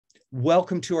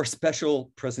Welcome to our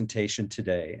special presentation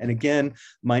today. And again,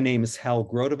 my name is Hal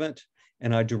Grodevant,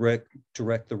 and I direct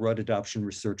the Rudd Adoption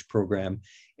Research Program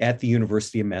at the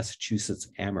University of Massachusetts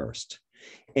Amherst.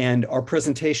 And our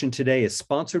presentation today is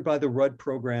sponsored by the Rudd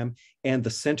Program and the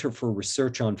Center for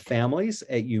Research on Families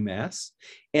at UMass,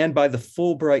 and by the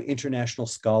Fulbright International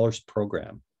Scholars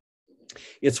Program.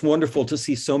 It's wonderful to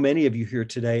see so many of you here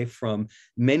today from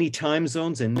many time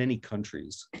zones and many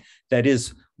countries. That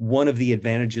is one of the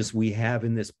advantages we have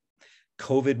in this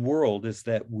COVID world, is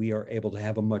that we are able to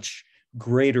have a much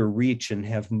greater reach and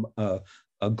have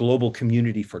a global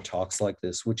community for talks like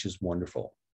this, which is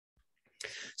wonderful.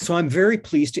 So I'm very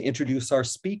pleased to introduce our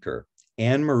speaker,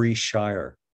 Anne-Marie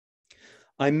Shier.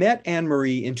 I met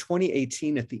Anne-Marie in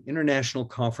 2018 at the International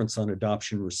Conference on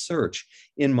Adoption Research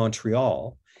in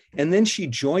Montreal. And then she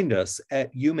joined us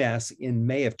at UMass in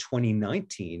May of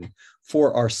 2019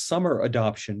 for our Summer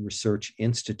Adoption Research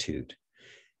Institute.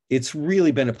 It's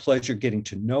really been a pleasure getting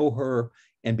to know her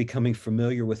and becoming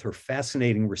familiar with her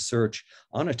fascinating research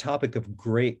on a topic of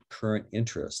great current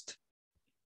interest.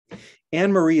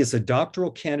 Anne-Marie is a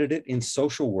doctoral candidate in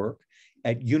social work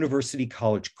at University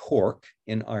College Cork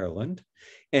in Ireland,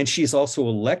 and she's also a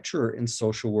lecturer in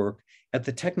social work at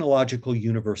the Technological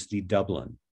University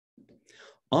Dublin.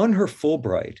 On her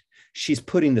Fulbright, she's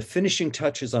putting the finishing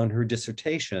touches on her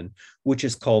dissertation, which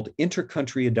is called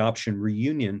Intercountry Adoption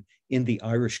Reunion in the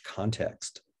Irish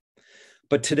Context.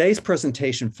 But today's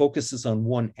presentation focuses on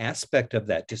one aspect of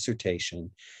that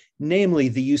dissertation, namely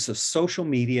the use of social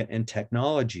media and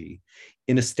technology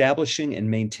in establishing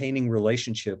and maintaining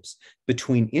relationships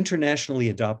between internationally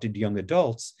adopted young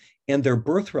adults and their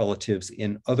birth relatives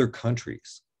in other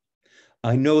countries.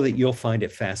 I know that you'll find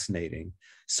it fascinating.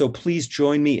 So please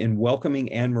join me in welcoming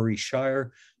Anne-Marie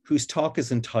Shier, whose talk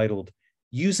is entitled,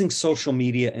 Using Social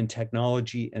Media and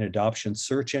Technology in Adoption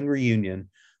Search and Reunion,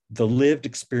 the Lived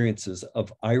Experiences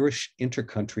of Irish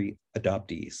Intercountry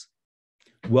Adoptees.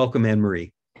 Welcome,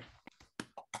 Anne-Marie.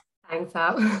 Thanks,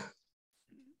 Al.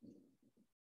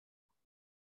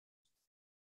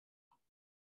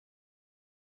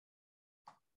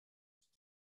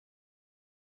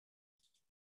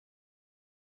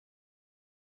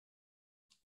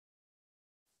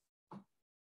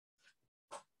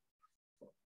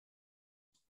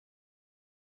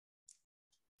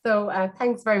 So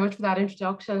thanks very much for that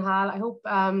introduction, Hal. I hope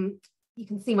you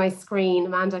can see my screen.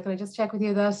 Amanda, can I just check with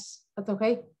you that that's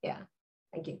okay? Yeah,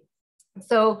 thank you.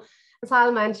 So as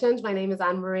Hal mentioned, my name is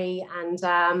Anne-Marie, and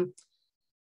I'm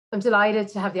delighted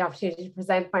to have the opportunity to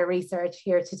present my research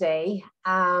here today.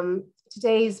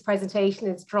 Today's presentation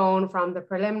is drawn from the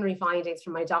preliminary findings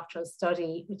from my doctoral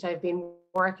study, which I've been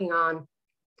working on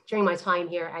during my time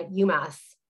here at UMass.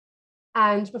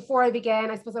 And before I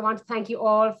begin, I suppose I want to thank you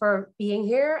all for being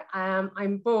here.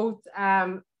 I'm both,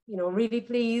 really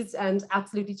pleased and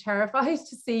absolutely terrified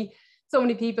to see so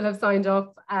many people have signed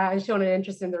up and shown an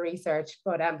interest in the research.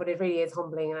 But it really is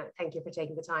humbling, and thank you for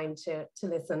taking the time to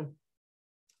listen.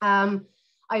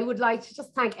 I would like to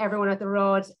just thank everyone at the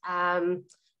Rudd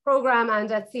program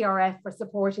and at CRF for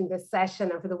supporting this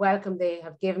session and for the welcome they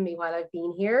have given me while I've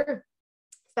been here,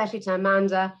 especially to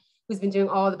Amanda, who's been doing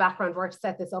all the background work to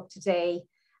set this up today.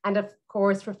 And of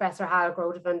course, Professor Hal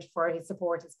Grodevant for his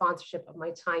support and sponsorship of my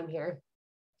time here.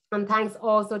 And thanks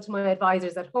also to my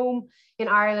advisors at home in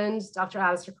Ireland, Dr.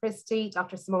 Alistair Christie,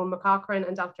 Dr. Simone McCaughrean,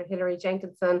 and Dr. Hilary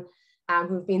Jenkinson,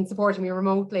 who've been supporting me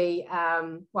remotely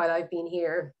while I've been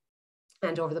here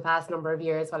and over the past number of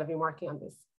years while I've been working on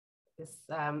this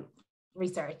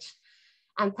research.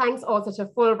 And thanks also to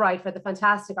Fulbright for the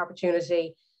fantastic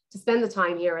opportunity to spend the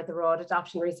time here at the Rudd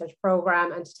Adoption Research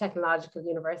Program, and to Technological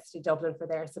University Dublin for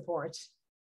their support.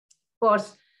 But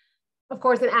of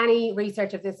course, in any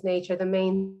research of this nature, the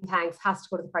main thanks has to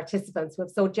go to the participants who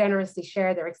have so generously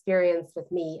shared their experience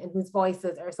with me and whose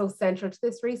voices are so central to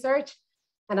this research.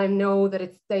 And I know that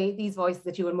it's these voices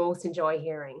that you will most enjoy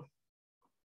hearing.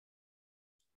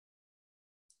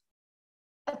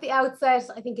 At the outset,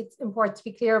 I think it's important to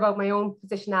be clear about my own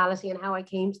positionality and how I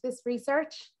came to this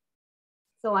research.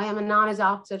 So I am a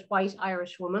non-adopted white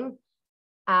Irish woman.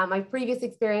 My previous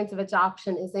experience of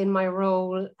adoption is in my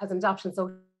role as an adoption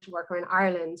social worker in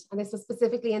Ireland. And this was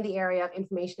specifically in the area of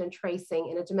information and tracing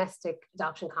in a domestic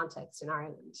adoption context in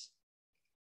Ireland.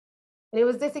 And it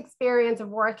was this experience of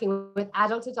working with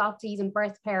adult adoptees and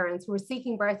birth parents who were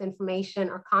seeking birth information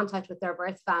or contact with their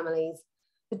birth families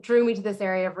that drew me to this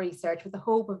area of research, with the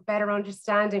hope of better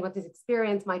understanding what this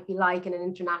experience might be like in an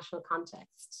international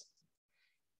context.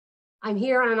 I'm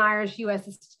here on an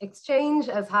Irish-US exchange,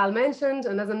 as Hal mentioned,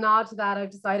 and as a nod to that,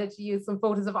 I've decided to use some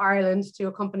photos of Ireland to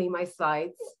accompany my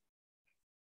slides.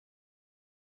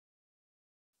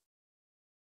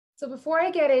 So before I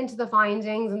get into the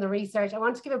findings and the research, I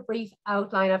want to give a brief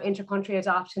outline of intercountry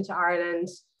adoption to Ireland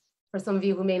for some of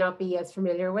you who may not be as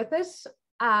familiar with it. So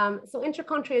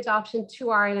intercountry adoption to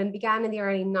Ireland began in the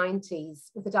early 90s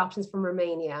with adoptions from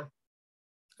Romania.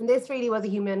 And this really was a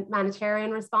humanitarian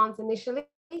response initially,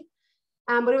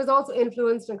 but it was also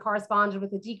influenced and corresponded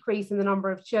with a decrease in the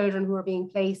number of children who were being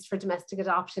placed for domestic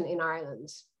adoption in Ireland.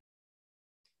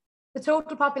 The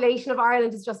total population of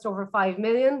Ireland is just over 5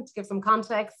 million, to give some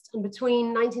context. And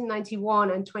between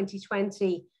 1991 and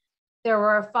 2020, there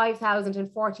were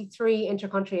 5,043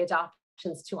 intercountry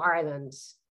adoptions to Ireland.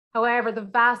 However, the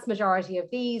vast majority of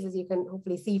these, as you can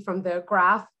hopefully see from the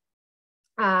graph,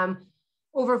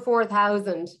 over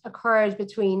 4,000 occurred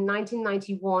between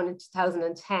 1991 and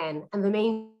 2010. And the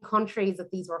main countries that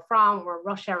these were from were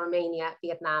Russia, Romania,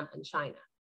 Vietnam, and China.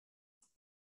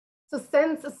 So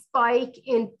since a spike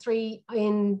in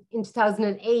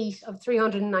 2008 of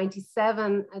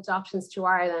 397 adoptions to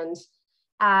Ireland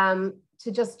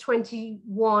to just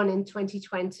 21 in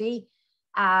 2020,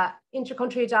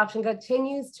 intercountry adoption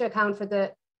continues to account for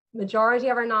the majority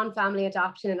of our non-family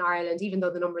adoption in Ireland, even though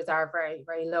the numbers are very,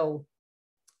 very low.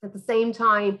 At the same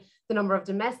time, the number of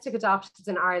domestic adoptions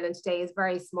in Ireland today is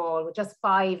very small, with just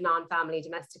 5 non-family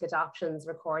domestic adoptions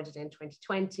recorded in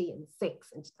 2020 and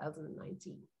 6 in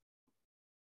 2019.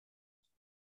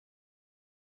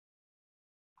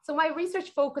 So my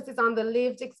research focuses on the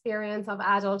lived experience of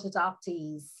adult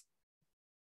adoptees.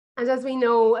 And as we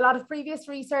know, a lot of previous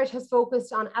research has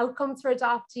focused on outcomes for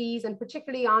adoptees and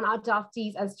particularly on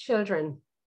adoptees as children.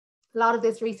 A lot of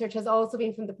this research has also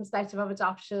been from the perspective of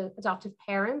adoptive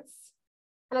parents.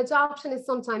 And adoption is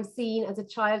sometimes seen as a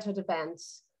childhood event.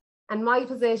 And my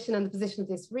position and the position of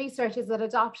this research is that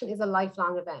adoption is a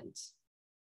lifelong event.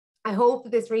 I hope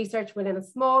that this research will, in a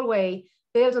small way,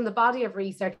 build on the body of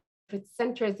research which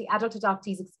centers the adult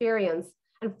adoptees' experience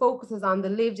and focuses on the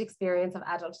lived experience of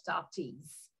adult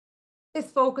adoptees.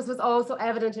 This focus was also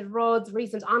evident at Rudd's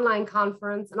recent online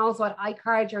conference and also at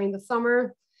ICAR during the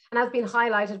summer, and has been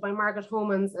highlighted by Margaret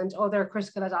Homans and other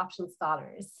critical adoption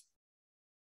scholars.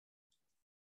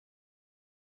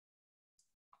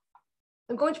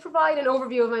 I'm going to provide an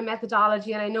overview of my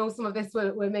methodology, and I know some of this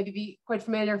will maybe be quite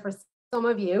familiar for some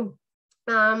of you.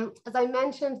 As I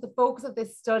mentioned, the focus of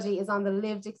this study is on the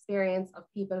lived experience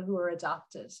of people who are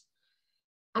adopted.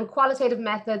 And qualitative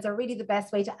methods are really the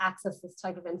best way to access this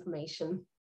type of information.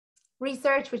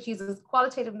 Research which uses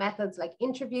qualitative methods like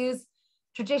interviews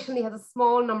traditionally has a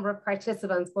small number of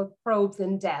participants, but probes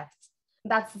in depth.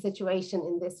 That's the situation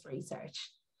in this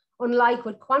research. Unlike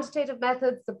with quantitative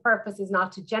methods, the purpose is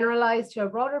not to generalize to a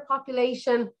broader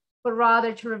population, but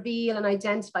rather to reveal and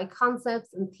identify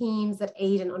concepts and themes that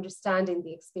aid in understanding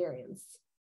the experience.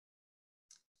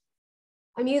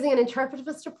 I'm using an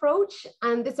interpretivist approach,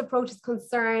 and this approach is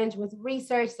concerned with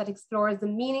research that explores the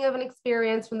meaning of an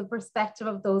experience from the perspective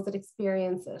of those that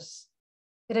experience it.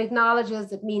 It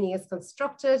acknowledges that meaning is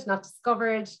constructed, not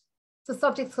discovered, so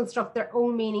subjects construct their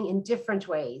own meaning in different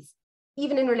ways,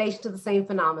 even in relation to the same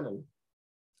phenomenon.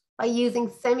 By using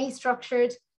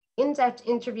semi-structured, in-depth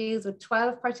interviews with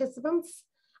 12 participants,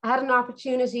 I had an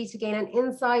opportunity to gain an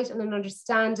insight and an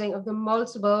understanding of the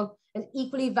multiple and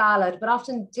equally valid, but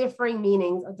often differing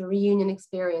meanings of the reunion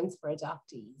experience for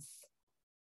adoptees.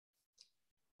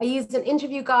 I used an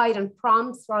interview guide and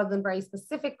prompts rather than very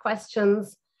specific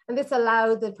questions, and this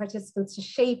allowed the participants to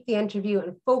shape the interview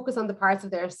and focus on the parts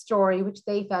of their story which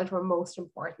they felt were most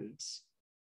important.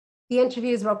 The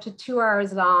interviews were up to 2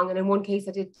 hours long, and in one case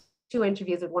I did 2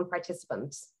 interviews with 1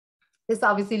 participant. This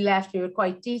obviously left me with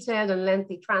quite detailed and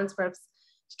lengthy transcripts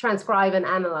to transcribe and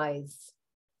analyze.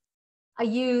 I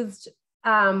used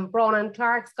Braun and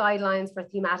Clark's guidelines for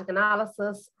thematic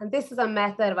analysis, and this is a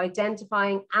method of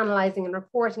identifying, analyzing, and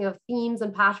reporting of themes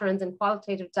and patterns in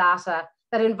qualitative data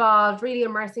that involved really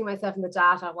immersing myself in the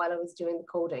data while I was doing the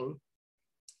coding.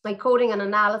 My coding and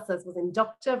analysis was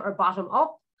inductive or bottom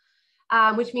up,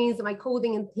 which means that my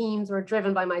coding and themes were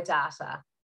driven by my data.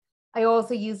 I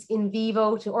also used in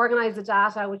vivo to organize the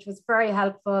data, which was very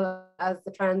helpful as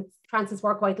the transits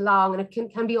were quite long and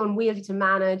it can be unwieldy to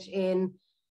manage in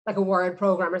like a Word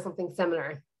program or something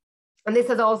similar. And this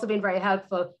has also been very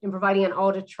helpful in providing an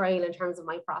audit trail in terms of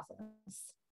my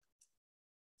process.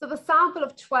 So the sample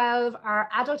of 12 are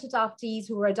adult adoptees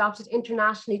who were adopted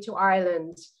internationally to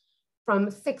Ireland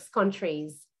from 6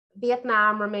 countries: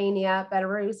 Vietnam, Romania,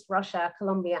 Belarus, Russia,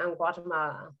 Colombia, and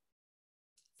Guatemala.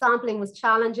 Sampling was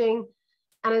challenging,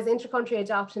 and as intercountry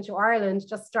adoption to Ireland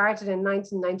just started in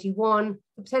 1991,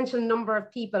 the potential number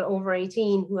of people over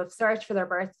 18 who have searched for their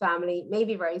birth family may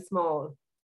be very small.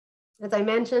 As I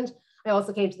mentioned, I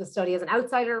also came to the study as an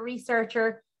outsider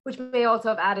researcher, which may also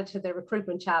have added to the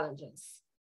recruitment challenges.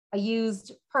 I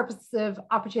used purposive,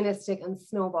 opportunistic, and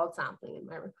snowball sampling in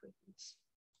my recruitment.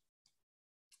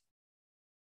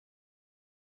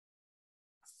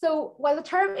 So while the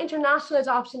term international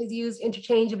adoption is used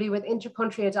interchangeably with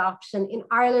inter-country adoption, in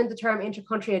Ireland, the term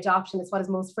inter-country adoption is what is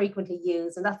most frequently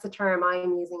used, and that's the term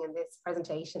I'm using in this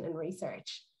presentation and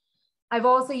research. I've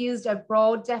also used a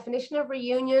broad definition of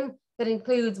reunion that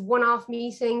includes one-off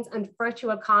meetings and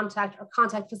virtual contact or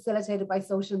contact facilitated by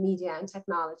social media and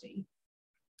technology.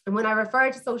 And when I refer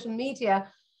to social media,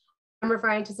 I'm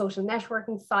referring to social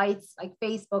networking sites like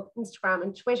Facebook, Instagram,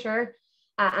 and Twitter.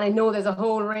 And I know there's a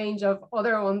whole range of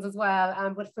other ones as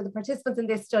well, but for the participants in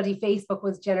this study, Facebook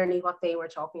was generally what they were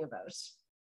talking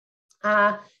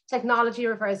about. Technology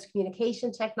refers to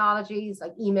communication technologies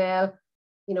like email,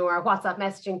 our WhatsApp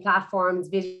messaging platforms,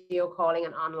 video calling,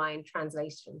 and online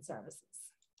translation services.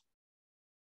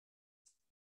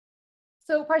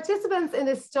 So participants in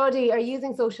this study are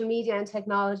using social media and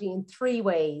technology in 3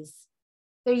 ways.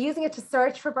 They're using it to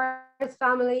search for birth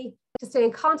family, to stay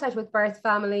in contact with birth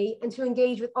family, and to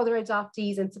engage with other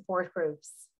adoptees and support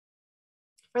groups.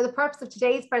 For the purpose of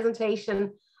today's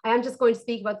presentation, I am just going to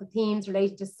speak about the themes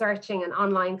related to searching and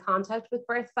online contact with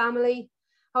birth family.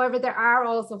 However, there are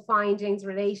also findings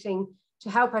relating to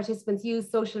how participants use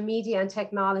social media and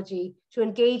technology to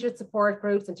engage with support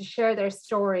groups and to share their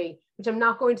story, which I'm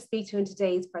not going to speak to in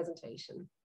today's presentation.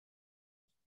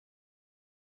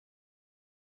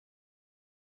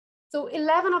 So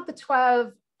 11 of the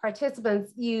 12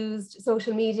 participants used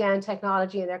social media and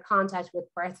technology in their contact with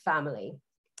birth family.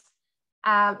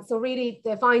 So really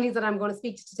the findings that I'm going to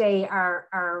speak to today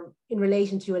are in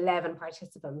relation to 11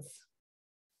 participants.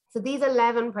 So these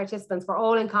 11 participants were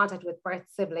all in contact with birth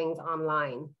siblings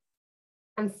online,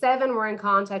 and 7 were in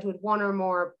contact with one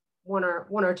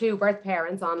or two birth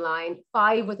parents online,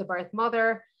 5 with a birth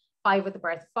mother, 5 with a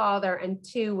birth father, and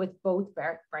 2 with both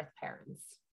birth parents.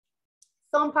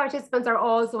 Some participants are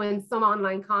also in some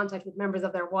online contact with members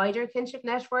of their wider kinship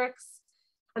networks,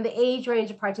 and the age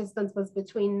range of participants was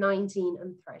between 19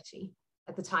 and 30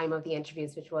 at the time of the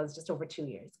interviews, which was just over 2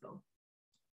 years ago.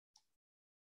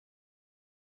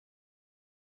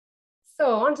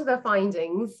 So on to the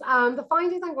findings. The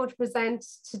findings I'm going to present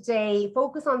today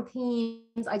focus on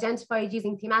themes identified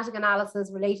using thematic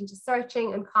analysis relating to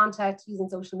searching and contact using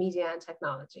social media and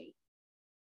technology.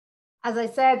 As I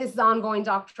said, this is ongoing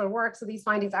doctoral work, so these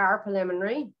findings are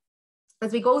preliminary.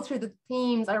 As we go through the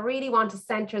themes, I really want to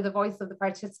center the voice of the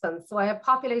participants. So I have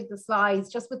populated the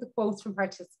slides just with the quotes from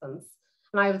participants,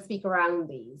 and I will speak around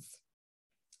these.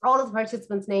 All of the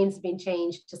participants' names have been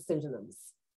changed to pseudonyms.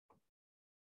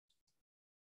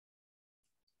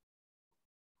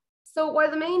 So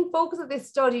while the main focus of this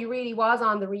study really was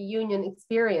on the reunion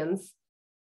experience,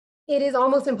 it is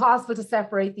almost impossible to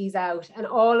separate these out, and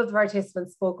all of the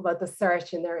participants spoke about the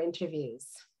search in their interviews.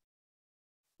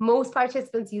 Most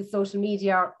participants use social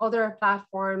media or other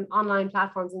online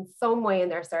platforms in some way in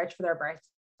their search for their birth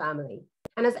family.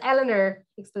 And as Eleanor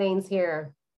explains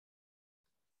here,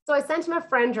 so I sent him a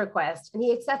friend request and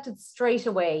he accepted straight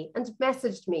away and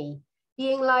messaged me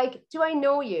being like, "Do I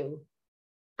know you?"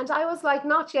 And I was like,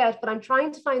 "Not yet, but I'm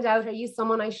trying to find out, are you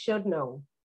someone I should know?"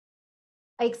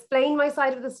 I explained my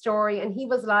side of the story and he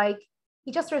was like,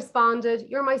 he just responded,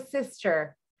 "You're my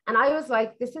sister." And I was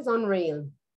like, this is unreal.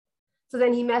 So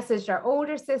then he messaged our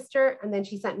older sister and then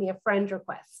she sent me a friend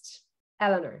request,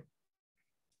 Eleanor.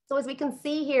 So as we can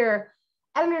see here,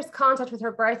 Eleanor's contact with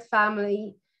her birth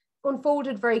family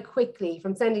unfolded very quickly,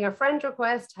 from sending a friend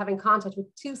request, having contact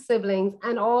with 2 siblings,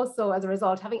 and also as a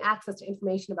result, having access to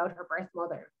information about her birth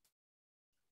mother.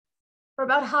 For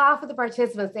about half of the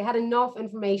participants, they had enough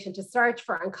information to search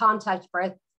for and contact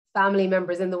birth family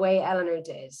members in the way Eleanor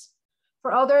did.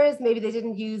 For others, maybe they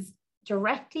didn't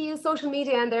directly use social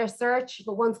media in their search,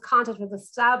 but once contact was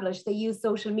established, they used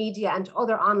social media and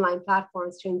other online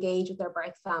platforms to engage with their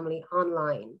birth family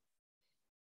online.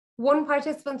 One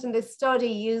participant in this study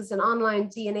used an online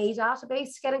DNA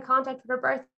database to get in contact with her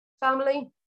birth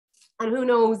family. And who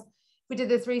knows, if we did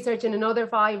this research in another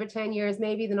 5 or 10 years,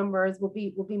 maybe the numbers will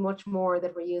be much more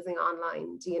that we're using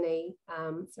online DNA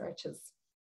searches.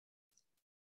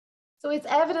 So it's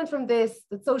evident from this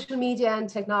that social media and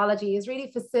technology is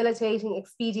really facilitating,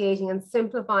 expediting, and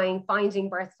simplifying finding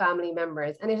birth family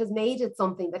members, and it has made it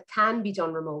something that can be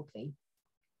done remotely.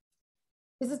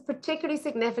 This is particularly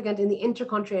significant in the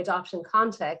inter-country adoption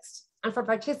context, and for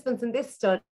participants in this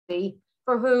study,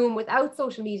 for whom, without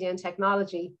social media and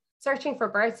technology, searching for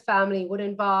birth family would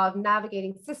involve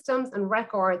navigating systems and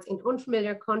records in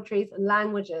unfamiliar countries and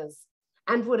languages,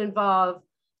 and would involve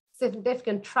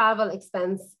significant travel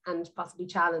expense and possibly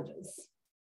challenges.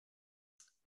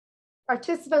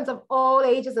 Participants of all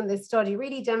ages in this study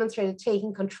really demonstrated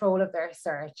taking control of their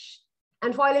search.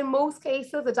 And while in most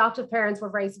cases, adoptive parents were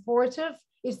very supportive,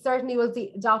 it certainly was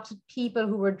the adopted people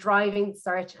who were driving the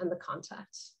search and the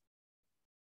contact.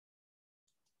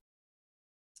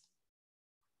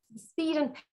 The speed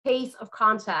and pace of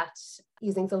contact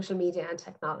using social media and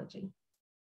technology.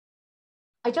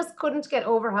 I just couldn't get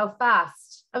over how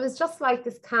fast. I was just like,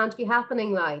 this can't be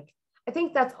happening. Like, I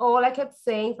think that's all I kept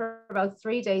saying for about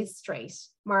 3 days straight,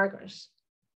 Margaret.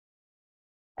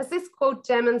 As this quote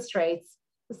demonstrates,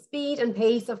 the speed and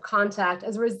pace of contact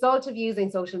as a result of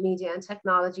using social media and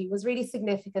technology was really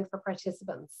significant for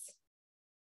participants.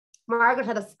 Margaret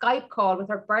had a Skype call with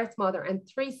her birth mother and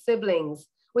 3 siblings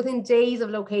within days of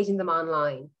locating them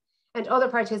online, and other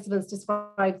participants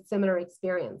described similar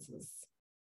experiences.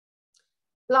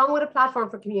 Along with a platform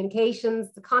for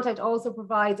communications, the contact also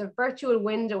provides a virtual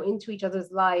window into each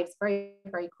other's lives very,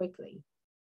 very quickly.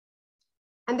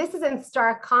 And this is in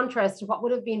stark contrast to what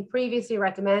would have been previously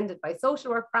recommended by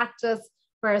social work practice,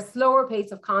 where a slower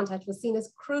pace of contact was seen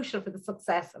as crucial for the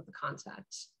success of the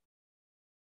contact.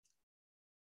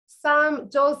 Sam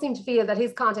does seem to feel that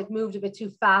his contact moved a bit too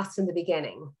fast in the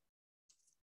beginning.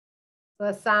 So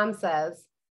as Sam says,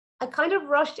 I kind of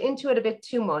rushed into it a bit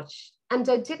too much, and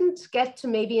I didn't get to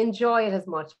maybe enjoy it as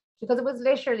much because it was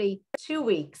literally 2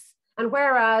 weeks. And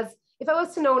whereas if I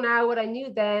was to know now what I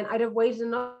knew then, I'd have waited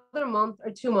another month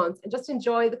or 2 months and just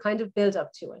enjoy the kind of build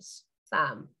up to it,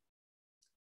 Sam.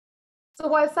 So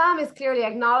while Sam is clearly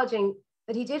acknowledging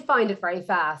that he did find it very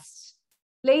fast,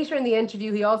 later in the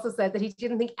interview, he also said that he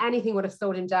didn't think anything would have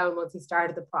slowed him down once he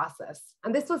started the process.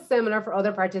 And this was similar for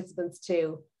other participants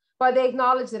too. While they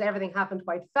acknowledged that everything happened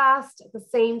quite fast, at the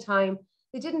same time,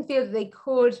 they didn't feel that they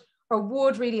could or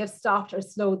would really have stopped or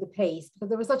slowed the pace because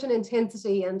there was such an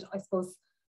intensity and I suppose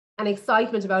an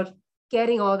excitement about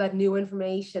getting all that new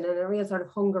information and a real sort of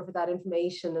hunger for that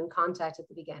information and contact at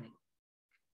the beginning.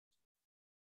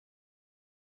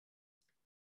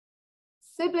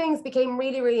 Siblings became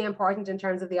really, really important in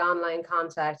terms of the online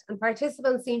contact, and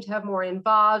participants seemed to have more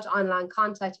involved online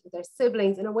contact with their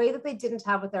siblings in a way that they didn't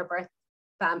have with their birth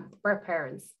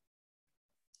parents.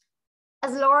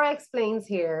 As Laura explains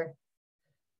here,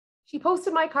 she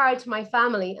posted my card to my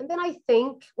family, and then I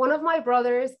think one of my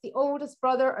brothers, the oldest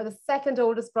brother or the second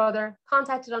oldest brother,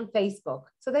 contacted on Facebook.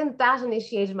 So then that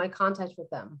initiated my contact with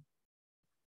them.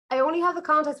 I only have the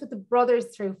contacts with the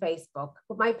brothers through Facebook,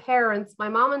 but my parents, my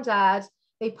mom and dad,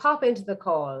 they pop into the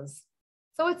calls.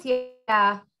 So it's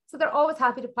yeah, so they're always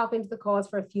happy to pop into the calls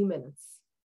for a few minutes.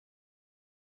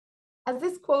 As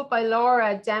this quote by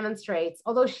Laura demonstrates,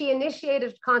 although she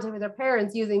initiated contact with her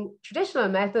parents using traditional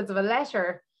methods of a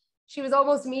letter, she was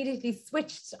almost immediately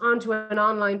switched onto an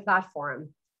online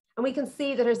platform. And we can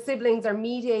see that her siblings are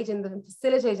mediating and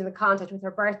facilitating the contact with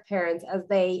her birth parents as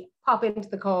they pop into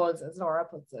the calls, as Laura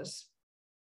puts it.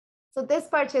 So this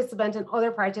participant and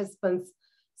other participants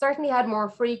certainly had more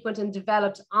frequent and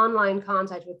developed online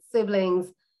contact with siblings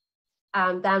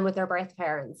than with their birth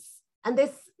parents. And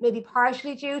this may be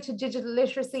partially due to digital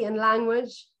literacy and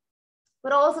language,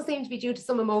 but also seemed to be due to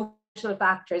some emotional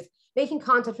factors, making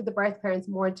contact with the birth parents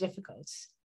more difficult.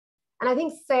 And I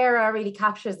think Sarah really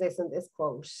captures this in this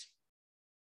quote.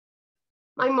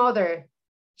 My mother,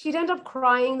 she'd end up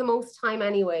crying the most time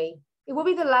anyway. It would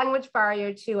be the language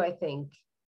barrier too, I think.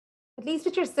 At least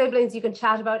with your siblings, you can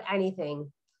chat about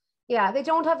anything. Yeah, they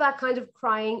don't have that kind of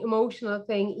crying emotional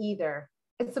thing either.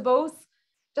 I suppose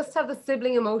just have the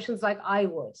sibling emotions like I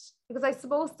would, because I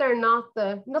suppose they're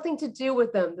nothing to do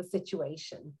with them, the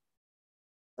situation.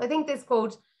 I think this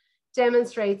quote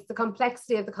demonstrates the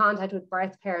complexity of the contact with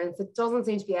birth parents. It doesn't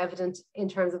seem to be evident in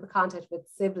terms of the contact with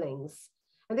siblings.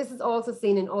 And this is also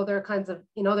seen in other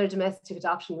domestic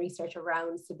adoption research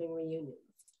around sibling reunions.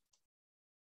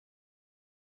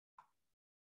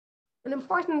 An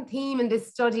important theme in this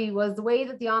study was the way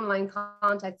that the online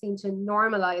contact seemed to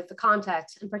normalize the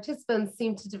contact, and participants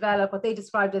seemed to develop what they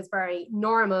described as very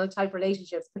normal type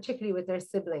relationships, particularly with their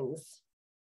siblings.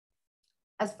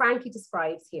 As Frankie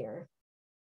describes here,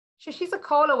 she's a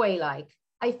call away like.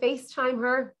 I FaceTime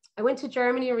her. I went to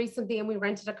Germany recently and we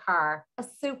rented a car, a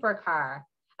super car.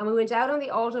 And we went out on the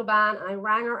Autobahn and I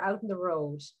rang her out on the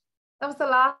road. That was the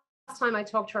last time I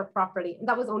talked to her properly. And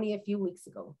that was only a few weeks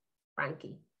ago,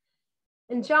 Frankie.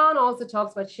 And John also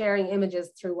talks about sharing images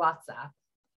through WhatsApp.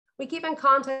 We keep in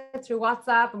contact through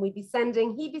WhatsApp and he'd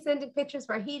be sending pictures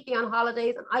where he'd be on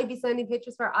holidays and I'd be sending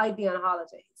pictures where I'd be on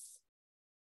holidays.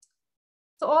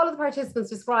 So all of the participants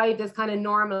described this kind of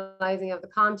normalizing of the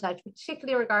contact,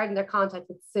 particularly regarding their contact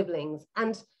with siblings.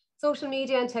 And social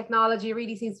media and technology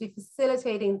really seems to be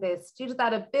facilitating this due to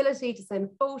that ability to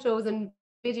send photos and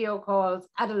video calls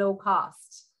at a low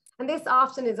cost. And this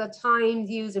often is at times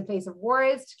used in place of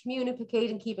words to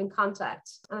communicate and keep in contact.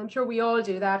 And I'm sure we all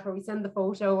do that, where we send the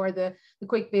photo or the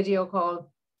quick video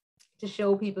call to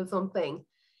show people something.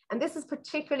 And this is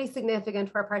particularly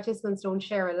significant where participants don't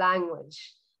share a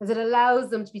language, as it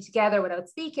allows them to be together without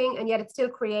speaking, and yet it still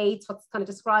creates what's kind of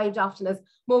described often as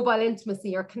mobile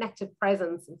intimacy or connected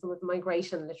presence in some of the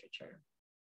migration literature.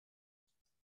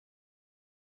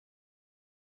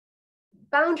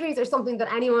 Boundaries are something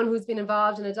that anyone who's been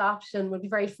involved in adoption would be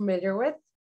very familiar with.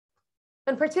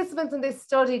 And participants in this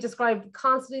study described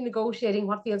constantly negotiating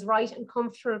what feels right and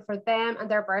comfortable for them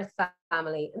and their birth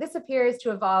family. And this appears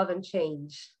to evolve and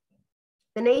change.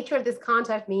 The nature of this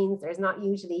contact means there's not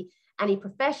usually any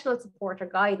professional support or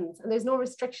guidance, and there's no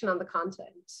restriction on the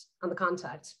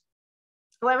contact.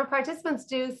 However, participants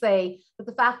do say that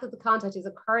the fact that the contact is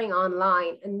occurring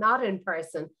online and not in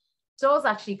person does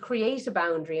actually create a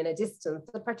boundary and a distance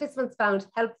that participants found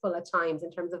helpful at times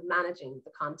in terms of managing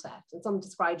the contact. And some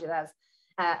described it as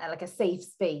like a safe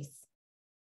space.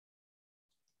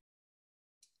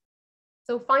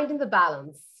 So finding the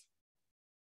balance.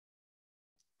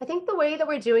 I think the way that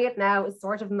we're doing it now is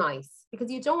sort of nice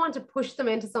because you don't want to push them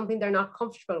into something they're not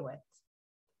comfortable with.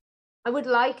 I would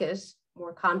like it,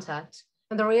 more contact.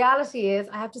 And the reality is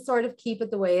I have to sort of keep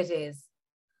it the way it is,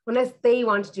 unless they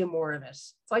want to do more of it.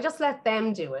 So I just let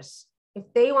them do it.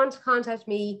 If they want to contact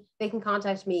me, they can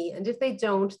contact me. And if they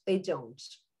don't, they don't.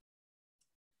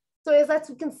 So as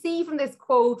we can see from this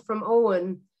quote from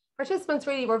Owen, participants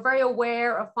really were very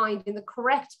aware of finding the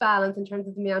correct balance in terms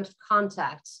of the amount of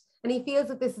contact. And he feels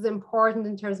that this is important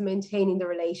in terms of maintaining the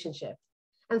relationship.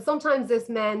 And sometimes this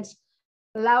meant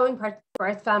allowing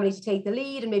birth family to take the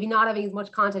lead and maybe not having as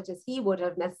much contact as he would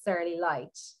have necessarily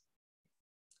liked.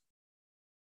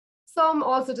 Some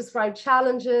also describe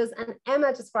challenges, and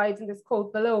Emma describes in this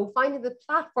quote below, finding the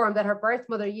platform that her birth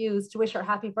mother used to wish her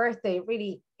happy birthday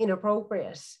really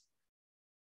inappropriate.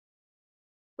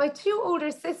 My two older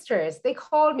sisters, they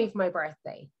called me for my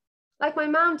birthday. Like my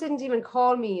mom didn't even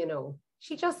call me, you know.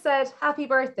 She just said, happy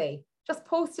birthday, just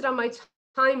posted on my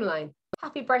timeline,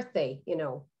 happy birthday, you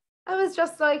know. I was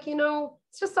just like, you know,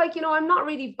 it's just like, you know, I'm not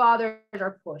really bothered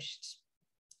or pushed.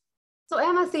 So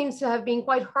Emma seems to have been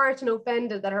quite hurt and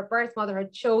offended that her birth mother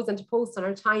had chosen to post on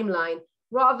her timeline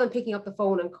rather than picking up the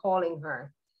phone and calling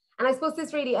her. And I suppose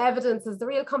this really evidences the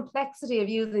real complexity of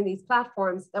using these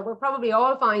platforms that we're probably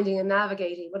all finding and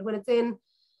navigating. But when it's in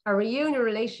a reunion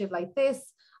relationship like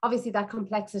this, obviously that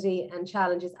complexity and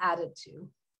challenge is added to.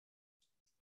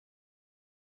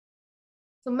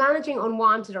 So managing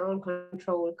unwanted or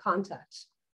uncontrolled contact.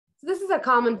 So this is a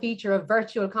common feature of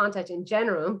virtual contact in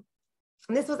general.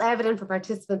 And this was evident for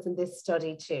participants in this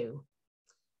study too.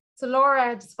 So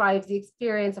Laura describes the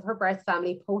experience of her birth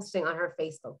family posting on her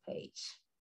Facebook page.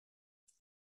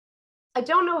 I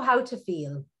don't know how to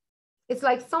feel. It's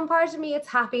like some part of me it's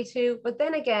happy to, but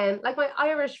then again, like my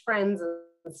Irish friends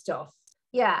and stuff,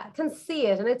 yeah, can see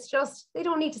it. And it's just, they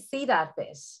don't need to see that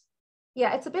bit.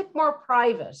 Yeah, it's a bit more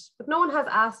private, but no one has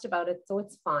asked about it, so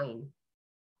it's fine.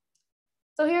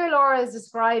 So here Laura is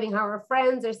describing how her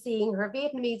friends are seeing her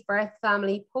Vietnamese birth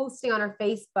family posting on her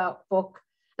Facebook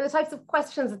and the types of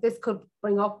questions that this could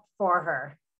bring up for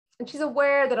her. And she's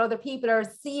aware that other people are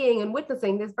seeing and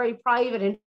witnessing this very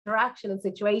private interaction and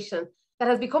situation that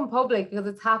has become public because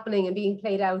it's happening and being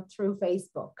played out through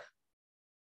Facebook.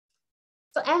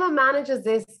 So Emma manages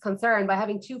this concern by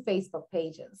having two Facebook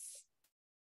pages.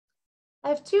 I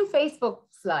have two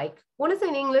Facebooks, like one is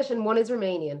in English and one is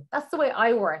Romanian. That's the way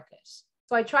I work it.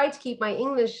 So I try to keep my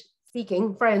English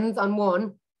speaking friends on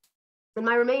one and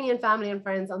my Romanian family and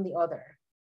friends on the other.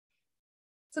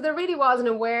 So there really was an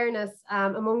awareness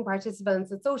among participants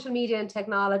that social media and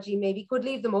technology maybe could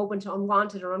leave them open to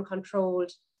unwanted or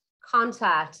uncontrolled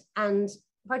contact. And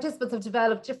participants have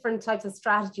developed different types of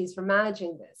strategies for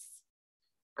managing this.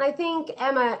 And I think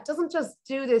Emma doesn't just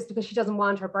do this because she doesn't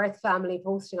want her birth family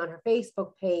posting on her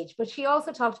Facebook page, but she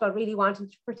also talked about really wanting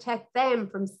to protect them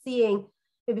from seeing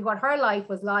maybe what her life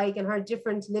was like and her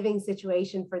different living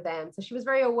situation for them. So she was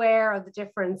very aware of the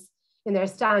difference in their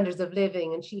standards of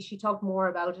living, and she talked more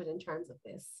about it in terms of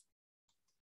this.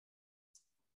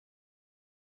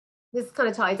 This kind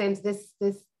of ties into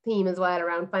this theme as well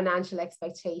around financial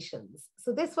expectations.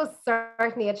 So this was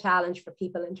certainly a challenge for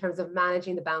people in terms of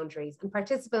managing the boundaries, and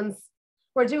participants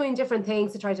were doing different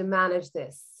things to try to manage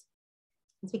this,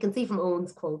 as we can see from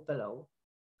Owen's quote below.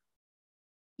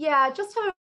 Yeah, just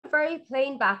have a very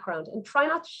plain background and try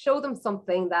not to show them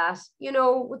something that, you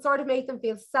know, would sort of make them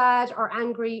feel sad or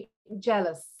angry,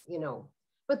 jealous, you know.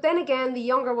 But then again, the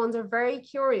younger ones are very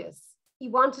curious. He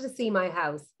wanted to see my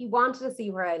house. He wanted to see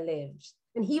where I lived.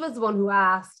 And he was the one who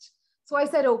asked. So I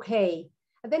said, okay.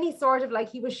 And then he sort of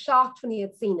like, he was shocked when he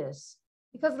had seen it.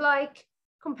 Because like,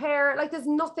 there's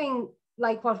nothing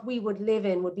like what we would live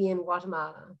in would be in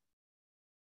Guatemala.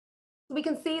 So we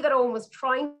can see that Owen was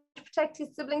trying to protect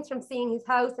his siblings from seeing his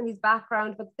house and his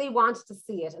background, but they wanted to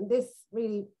see it. And this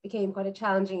really became quite a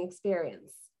challenging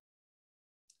experience.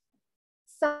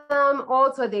 Sam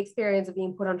also had the experience of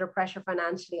being put under pressure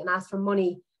financially and asked for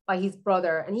money by his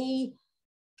brother. And he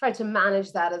tried to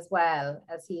manage that as well,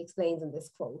 as he explains in this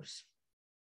quote.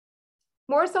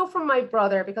 More so from my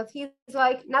brother, because he's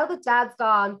like, now that dad's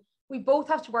gone, we both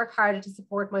have to work harder to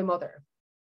support my mother.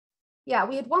 Yeah,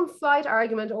 we had one slight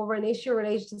argument over an issue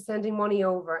related to sending money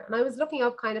over. And I was looking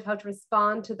up kind of how to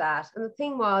respond to that. And the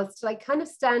thing was to like kind of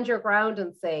stand your ground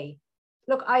and say,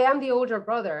 look, I am the older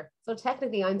brother, so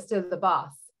technically I'm still the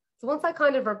boss. So once I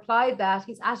kind of replied that,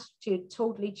 his attitude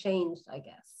totally changed, I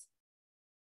guess.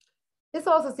 This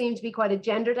also seemed to be quite a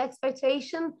gendered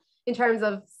expectation in terms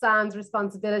of Sam's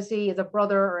responsibility as a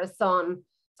brother or a son.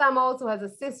 Sam also has a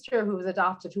sister who was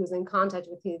adopted, who was in contact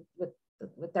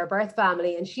with their birth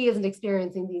family, and she isn't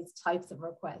experiencing these types of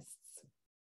requests.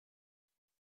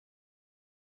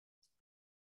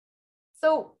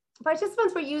 So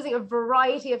participants were using a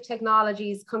variety of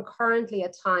technologies concurrently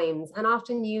at times, and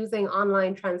often using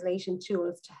online translation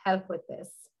tools to help with this.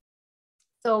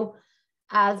 So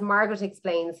as Margaret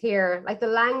explains here, like the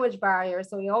language barrier,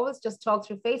 so we always just talk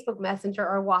through Facebook Messenger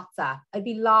or WhatsApp. I'd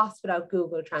be lost without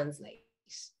Google Translate.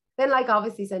 Then like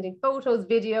obviously sending photos,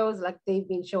 videos, like they've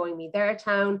been showing me their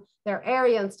town, their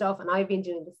area and stuff, and I've been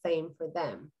doing the same for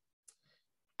them.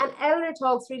 And Eleanor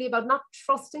talks really about not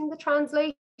trusting the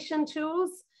translation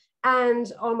tools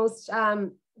and almost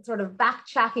sort of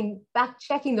back-checking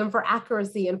them for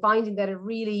accuracy and finding that it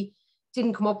really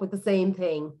didn't come up with the same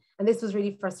thing. And this was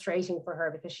really frustrating for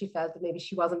her because she felt that maybe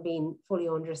she wasn't being fully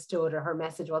understood or her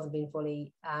message wasn't being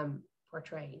fully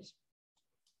portrayed.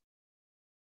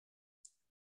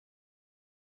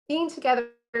 Being together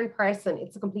in person,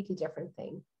 it's a completely different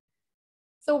thing.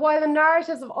 So while the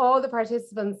narratives of all the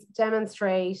participants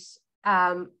demonstrate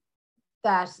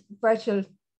that virtual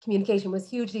communication was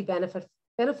hugely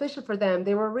beneficial for them,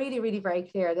 they were really, really very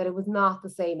clear that it was not the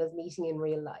same as meeting in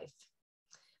real life.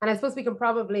 And I suppose we can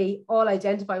probably all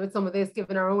identify with some of this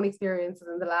given our own experiences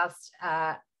in the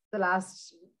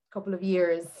last couple of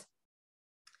years.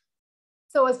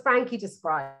 So as Frankie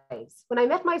describes, when I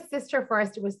met my sister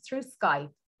first, it was through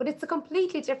Skype, but it's a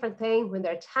completely different thing when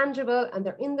they're tangible and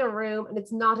they're in the room and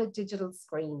it's not a digital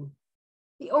screen.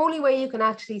 The only way you can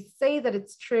actually say that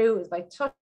it's true is by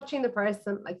touching the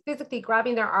person, like physically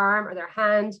grabbing their arm or their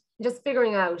hand, and just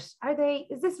figuring out,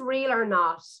 is this real or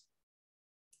not?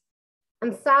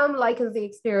 And Sam likens the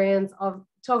experience of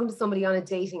talking to somebody on a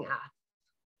dating app.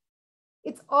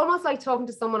 It's almost like talking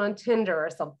to someone on Tinder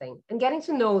or something and getting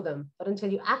to know them, but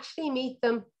until you actually meet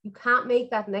them, you can't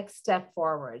make that next step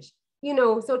forward. You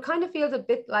know, so it kind of feels a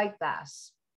bit like that.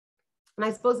 And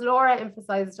I suppose Laura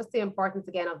emphasizes just the importance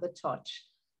again of the touch.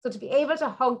 So to be able to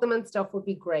hug them and stuff would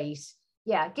be great.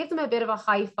 Yeah, give them a bit of a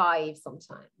high five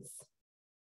sometimes.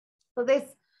 So this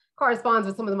corresponds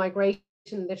with some of the migration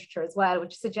literature as well,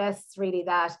 which suggests really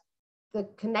that the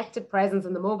connected presence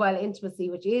and the mobile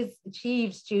intimacy, which is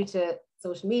achieved due to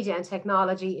social media and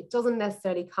technology, it doesn't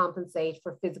necessarily compensate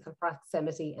for physical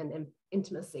proximity and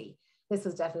intimacy. This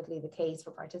was definitely the case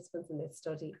for participants in this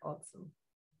study also.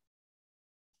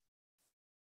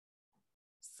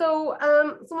 So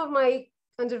some of my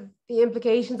kind of the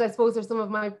implications, I suppose, are some of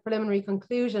my preliminary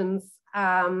conclusions.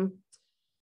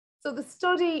 So the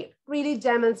study really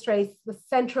demonstrates the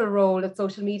central role that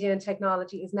social media and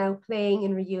technology is now playing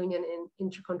in reunion in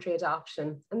inter-country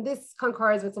adoption. And this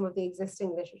concurs with some of the existing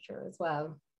literature as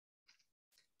well.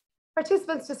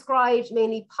 Participants described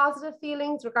mainly positive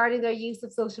feelings regarding their use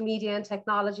of social media and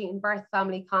technology in birth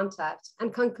family contact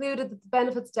and concluded that the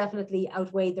benefits definitely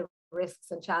outweigh the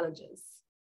risks and challenges.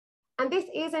 And this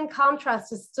is in contrast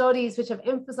to studies which have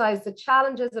emphasized the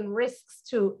challenges and risks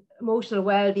to emotional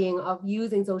well-being of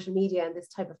using social media in this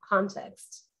type of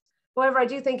context. However, I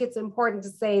do think it's important to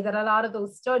say that a lot of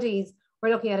those studies were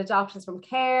looking at adoptions from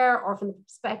care or from the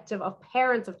perspective of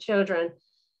parents of children.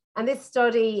 And this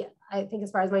study, I think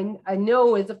as far as I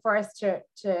know, is the first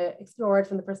to explore it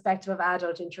from the perspective of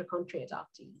adult inter-country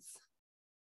adoptees.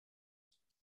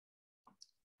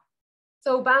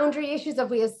 So boundary issues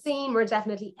that we have seen were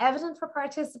definitely evident for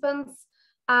participants.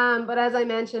 But as I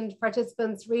mentioned,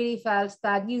 participants really felt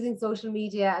that using social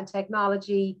media and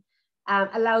technology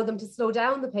allowed them to slow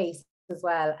down the pace as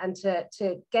well and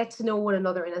to get to know one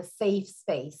another in a safe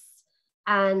space,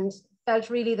 and felt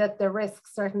really that the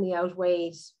risks certainly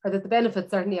outweighed, or that the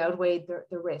benefits certainly outweighed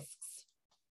the risks.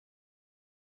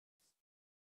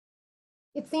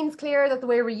 It seems clear that the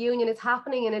way reunion is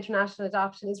happening in international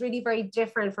adoption is really very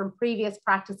different from previous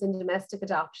practice in domestic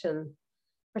adoption.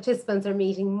 Participants are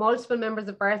meeting multiple members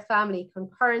of birth family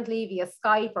concurrently via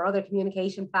Skype or other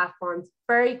communication platforms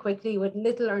very quickly with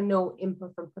little or no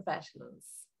input from professionals.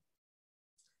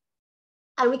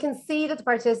 And we can see that the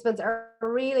participants are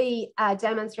really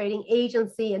demonstrating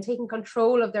agency and taking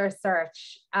control of their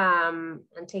search and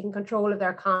taking control of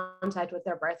their contact with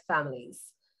their birth families.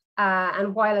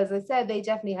 And while, as I said, they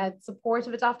definitely had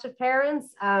supportive adoptive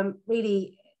parents,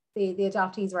 really the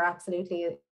adoptees were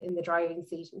absolutely in the driving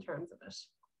seat in terms of it.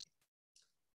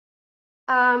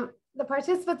 The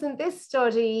participants in this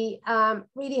study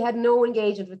really had no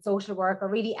engagement with social work or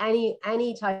really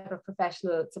any type of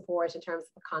professional support in terms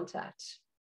of the contact.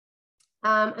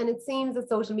 And it seems that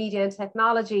social media and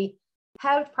technology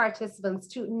helped participants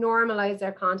to normalize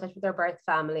their contact with their birth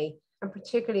family, and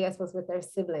particularly, I suppose, with their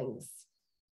siblings.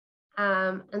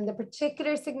 And the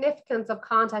particular significance of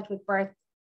contact with birth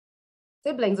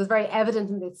siblings was very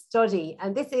evident in this study.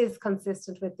 And this is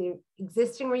consistent with the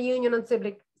existing reunion and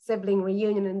sibling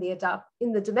reunion in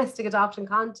the domestic adoption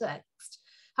context.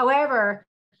 However,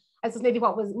 I suppose maybe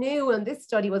what was new in this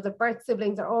study was that birth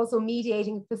siblings are also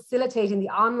mediating, facilitating the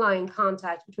online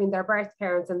contact between their birth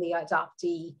parents and the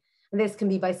adoptee. And this can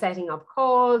be by setting up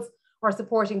calls or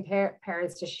supporting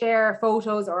parents to share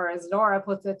photos, or as Laura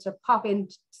puts it, to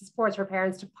support her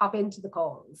parents to pop into the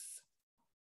calls.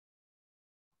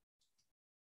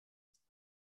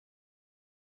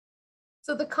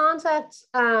 So the contact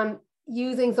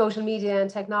using social media and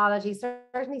technology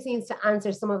certainly seems to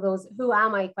answer some of those "who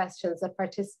am I" questions that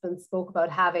participants spoke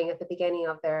about having at the beginning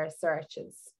of their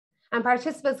searches. And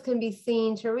participants can be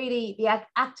seen to really be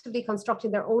actively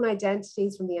constructing their own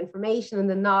identities from the information and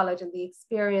the knowledge and the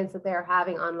experience that they're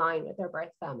having online with their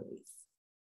birth families.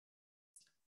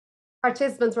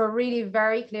 Participants were really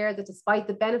very clear that despite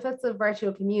the benefits of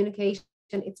virtual communication,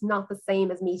 it's not the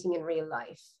same as meeting in real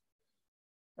life.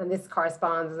 And this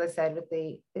corresponds, as I said, with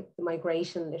the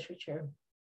migration literature.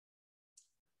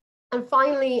 And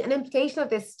finally, an implication of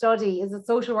this study is that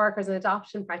social workers and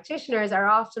adoption practitioners are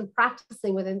often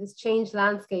practicing within this changed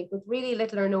landscape with really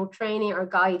little or no training or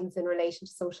guidance in relation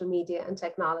to social media and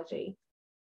technology.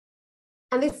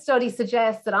 And this study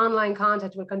suggests that online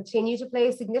contact will continue to play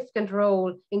a significant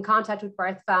role in contact with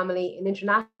birth family in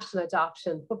international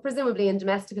adoption, but presumably in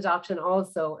domestic adoption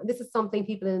also. And this is something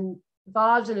people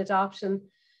involved in adoption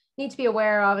need to be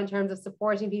aware of in terms of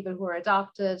supporting people who are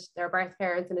adopted, their birth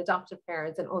parents and adoptive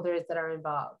parents and others that are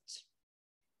involved.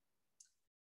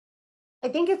 I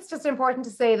think it's just important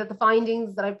to say that the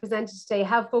findings that I've presented today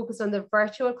have focused on the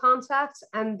virtual contact,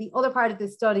 and the other part of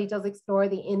this study does explore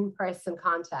the in-person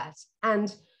contact.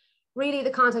 And really the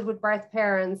contact with birth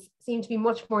parents seemed to be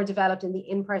much more developed in the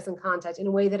in-person contact in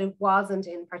a way that it wasn't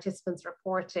in participants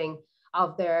reporting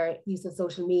of their use of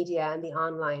social media and the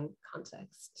online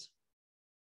context.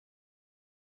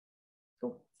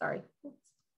 Oh, sorry,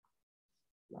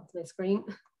 lost my screen.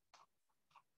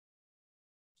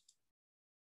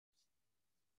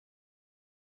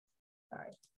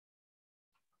 Sorry.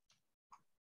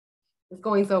 It's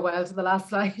going so well to the last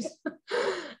slide.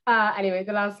 Anyway,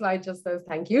 the last slide just says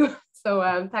thank you.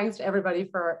 So thanks to everybody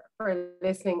for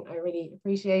listening. I really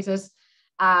appreciate it.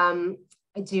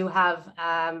 I do have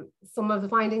some of the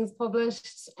findings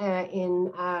published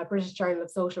in British Journal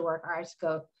of Social Work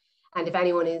article. And if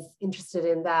anyone is interested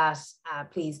in that,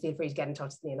 please feel free to get in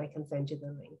touch with me and I can send you the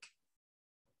link.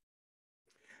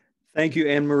 Thank you,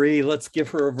 Anne-Marie. Let's give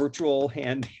her a virtual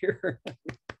hand here.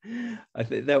 I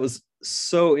think that was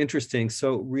so interesting.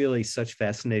 So really such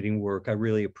fascinating work. I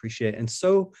really appreciate it. And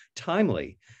so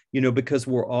timely, you know, because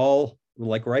we're all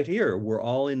like right here, we're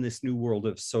all in this new world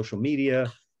of social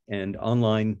media and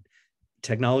online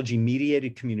technology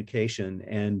mediated communication.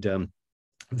 And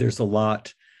there's a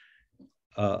lot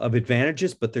of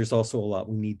advantages, but there's also a lot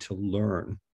we need to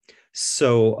learn.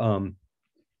 So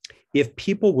if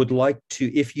people would like to,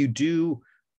 if you do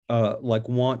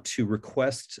want to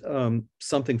request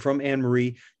something from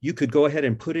Anne-Marie, you could go ahead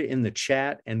and put it in the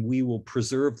chat and we will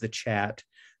preserve the chat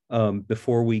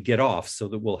before we get off so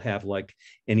that we'll have like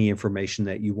any information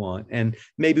that you want. And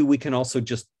maybe we can also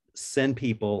just send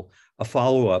people a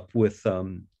follow-up with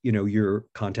you know, your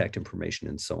contact information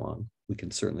and so on. We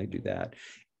can certainly do that,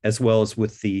 as well as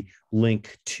with the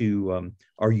link to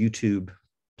our YouTube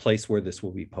place where this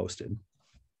will be posted.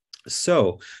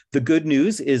 So the good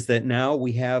news is that now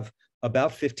we have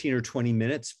about 15 or 20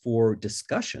 minutes for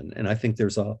discussion. And I think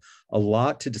there's a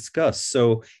lot to discuss.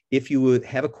 So if you would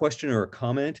have a question or a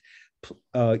comment,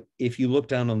 if you look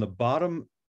down on the bottom,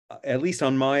 at least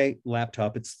on my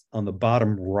laptop, it's on the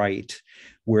bottom right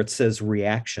where it says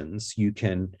reactions. You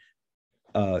can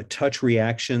touch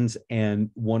reactions, and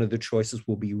one of the choices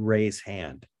will be raise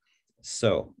hand.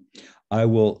 So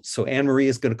Anne-Marie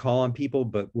is going to call on people,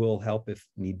 but we'll help if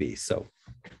need be. So.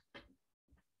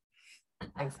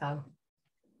 Thanks, Hal.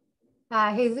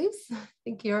 Jesus, I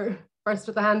think you're first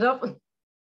with the hand up.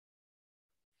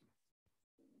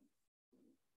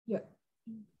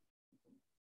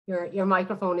 Your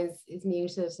microphone is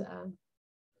muted.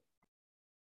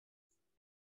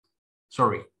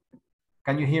 Sorry,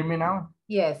 can you hear me now?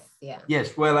 Yes, yeah.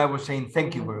 Yes, well, I was saying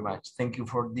thank you very much. Thank you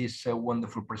for this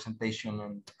wonderful presentation,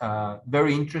 and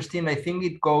very interesting. I think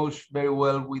it goes very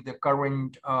well with the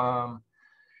current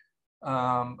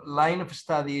line of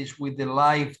studies with the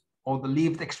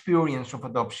lived experience of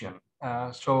adoption.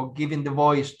 So giving the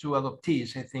voice to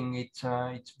adoptees, I think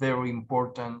it's very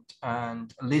important,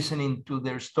 and listening to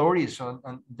their stories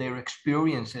and their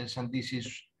experiences, and this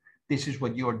is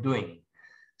what you're doing.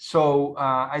 So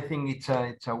I think it's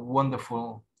a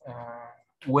wonderful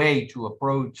way to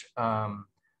approach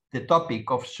the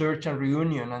topic of search and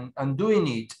reunion, and doing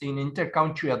it in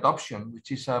inter-country adoption,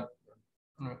 which is a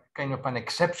kind of an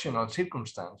exceptional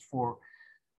circumstance for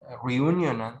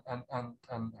reunion and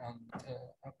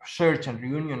search and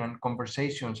reunion and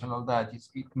conversations and all that.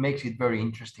 It makes it very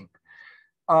interesting.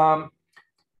 Long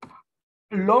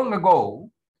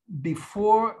ago,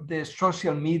 before the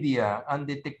social media and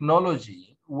the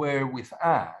technology were with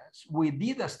us, we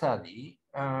did a study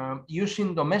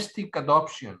using domestic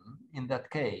adoption in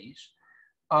that case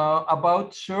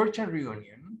about search and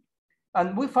reunion.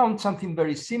 And we found something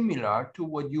very similar to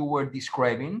what you were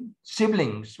describing.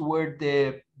 Siblings were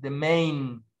the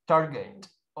main target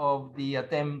of the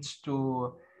attempts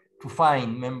to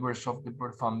find members of the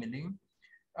birth family.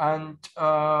 And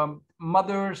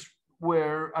mothers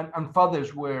were, and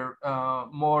fathers were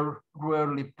more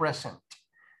rarely present.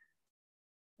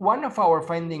 One of our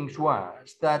findings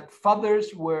was that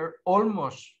fathers were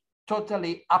almost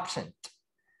totally absent.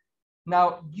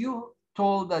 Now, you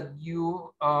told that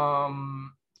you,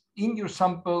 in your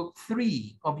sample,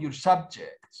 3 of your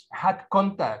subjects had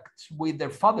contacts with their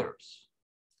fathers.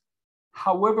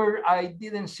 However, I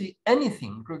didn't see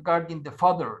anything regarding the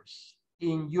fathers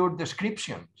in your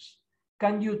descriptions.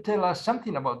 Can you tell us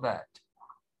something about that?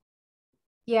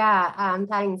 Yeah,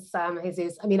 thanks,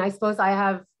 Jesus. I mean, I suppose I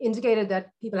have indicated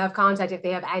that people have contact if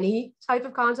they have any type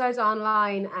of contact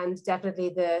online, and definitely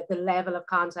the level of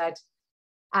contact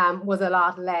was a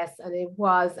lot less. And it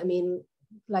was, I mean,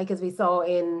 like as we saw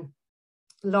in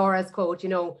Laura's quote, you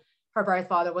know, her birth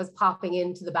father was popping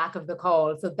into the back of the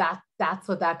call. So that's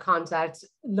what that contact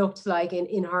looked like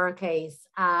in her case.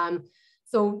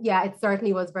 So yeah, it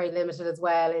certainly was very limited as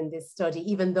well in this study,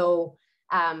 even though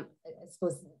I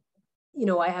suppose, you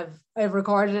know, I've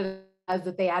recorded it as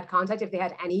that they had contact if they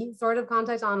had any sort of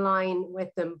contact online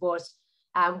with them. But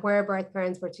where birth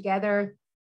parents were together,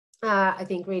 I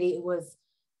think really it was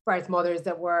birth mothers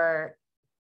that were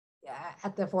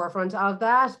at the forefront of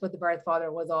that, but the birth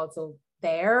father was also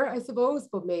there, I suppose,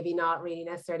 but maybe not really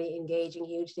necessarily engaging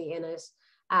hugely in it.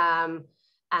 And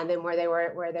then where they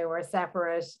were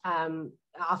separate,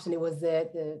 often it was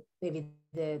maybe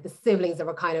the siblings that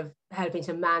were kind of helping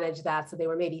to manage that. So they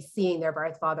were maybe seeing their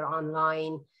birth father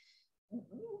online.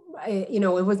 You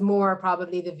know, it was more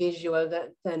probably the visual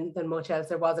than much else.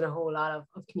 There wasn't a whole lot of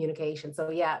communication. So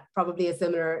yeah, probably a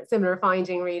similar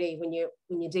finding really when you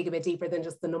dig a bit deeper than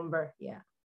just the number. Yeah.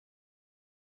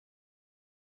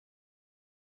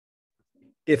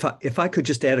 If I could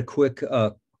just add a quick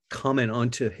comment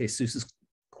onto Jesus's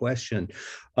question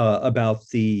about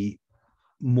the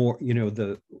more, you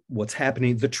know, what's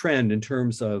happening, the trend in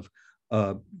terms of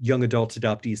young adult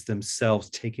adoptees themselves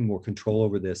taking more control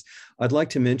over this. I'd like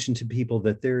to mention to people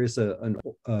that there is a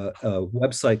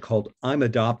website called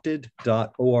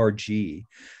I'mAdopted.org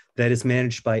that is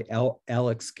managed by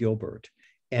Alex Gilbert.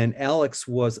 And Alex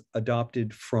was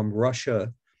adopted from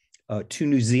Russia to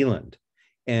New Zealand.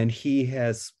 And he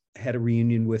has had a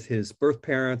reunion with his birth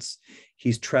parents.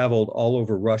 He's traveled all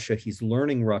over Russia. He's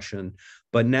learning Russian,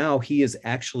 but now he is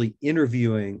actually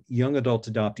interviewing young adult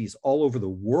adoptees all over the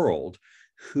world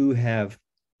who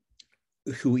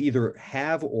either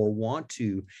have or want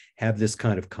to have this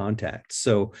kind of contact.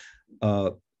 So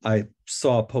I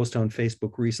saw a post on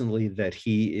Facebook recently that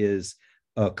he is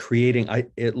creating,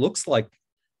 it looks like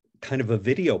kind of a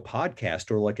video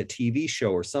podcast or like a TV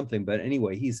show or something. But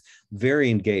anyway, he's very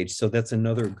engaged. So that's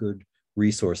another good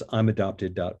resource,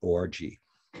 I'mAdopted.org.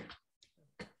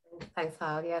 Thanks,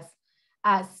 Hal. Yes.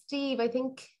 Steve, I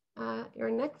think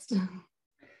you're next.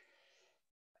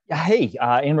 Hey,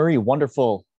 Anne-Marie,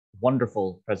 wonderful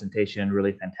presentation,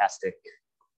 really fantastic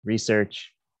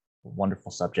research, wonderful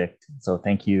subject. So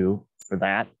thank you for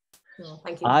that. Oh,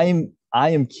 thank you. I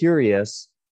am curious,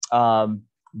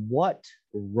 what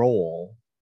role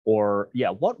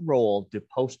what role do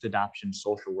post-adoption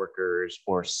social workers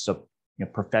or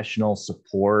professional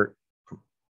support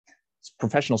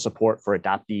for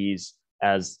adoptees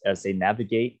as they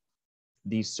navigate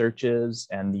these searches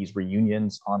and these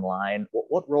reunions online?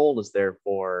 What role is there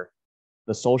for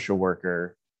the social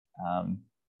worker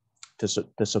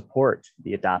to support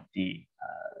the adoptee?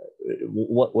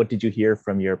 What did you hear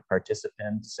from your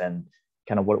participants, and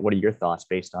kind of what are your thoughts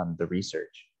based on the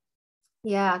research?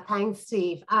 Yeah, thanks,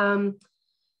 Steve.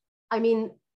 I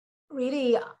mean,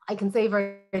 really, I can say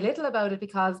very, very little about it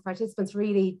because participants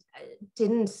really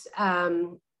didn't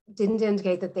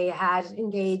indicate that they had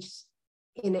engaged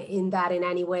in that in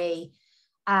any way.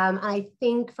 I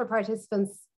think for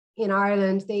participants in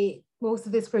Ireland, most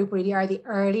of this group really are the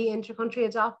early inter-country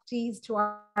adoptees to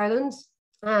Ireland,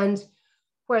 and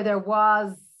where there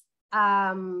was,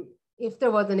 if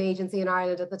there was an agency in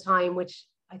Ireland at the time, which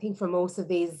I think for most of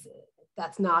these,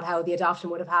 that's not how the adoption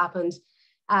would have happened.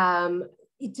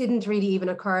 It didn't really even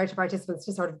occur to participants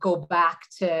to sort of go back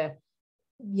to,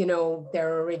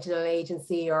 their original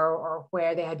agency or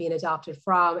where they had been adopted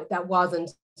from. That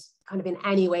wasn't kind of in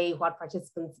any way what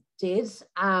participants did.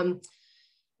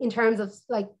 In terms of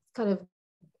kind of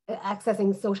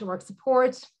accessing social work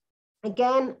support,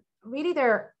 again, really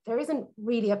there isn't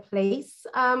really a place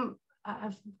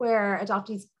where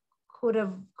adoptees could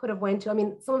have went to. I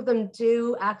mean, some of them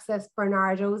do access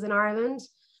Bernardo's in Ireland,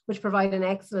 which provide an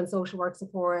excellent social work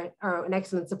support or an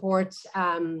excellent support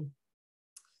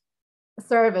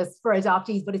service for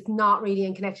adoptees, but it's not really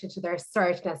in connection to their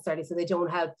search necessarily. So they don't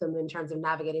help them in terms of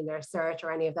navigating their search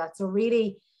or any of that. So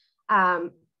really,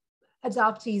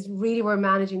 adoptees really were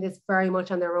managing this very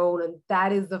much on their own. And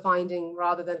that is the finding,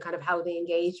 rather than kind of how they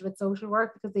engaged with social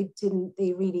work, because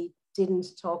they really didn't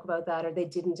talk about that, or they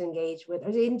didn't engage with,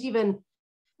 or they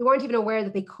weren't even aware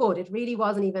that they could. It really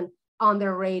wasn't even on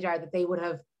their radar that they would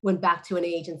have went back to an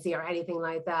agency or anything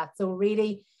like that. So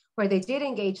really, where they did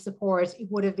engage support,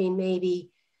 it would have been maybe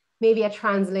a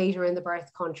translator in the birth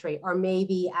country, or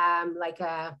maybe like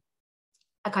a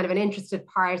kind of an interested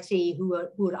party who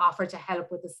would offer to help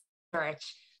with the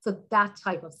search. So that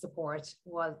type of support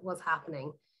was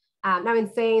happening. Now,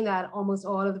 in saying that, almost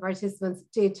all of the participants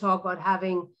did talk about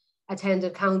having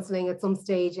attended counselling at some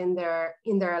stage in their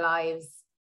lives,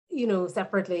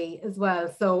 separately as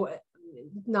well. So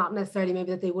not necessarily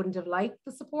maybe that they wouldn't have liked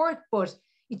the support, but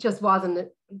it just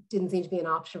didn't seem to be an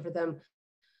option for them.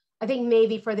 I think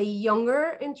maybe for the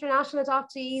younger international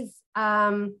adoptees,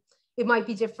 it might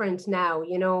be different now,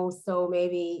 so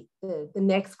maybe the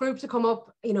next group to come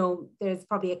up, there's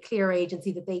probably a clear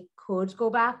agency that they could go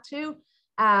back to.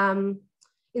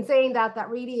 In saying that, that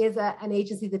really is an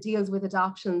agency that deals with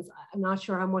adoptions. I'm not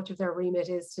sure how much of their remit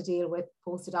is to deal with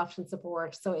post-adoption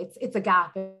support. So it's a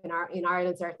gap in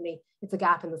Ireland, certainly. It's a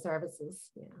gap in the services,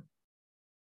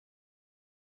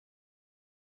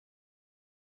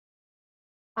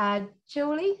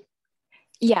 Jolie?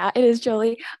 Yeah, it is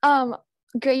Jolie.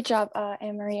 Great job,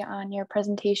 Anne-Marie, on your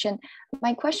presentation.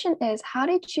 My question is, how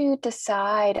did you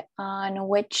decide on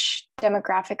which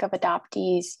demographic of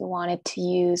adoptees you wanted to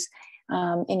use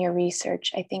in your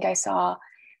research? I think I saw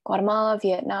Guatemala,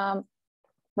 Vietnam,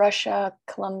 Russia,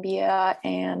 Colombia,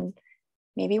 and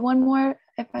maybe one more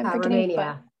if I'm forgetting.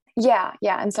 Romania. Yeah.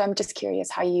 And so I'm just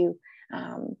curious how you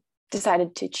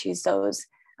decided to choose those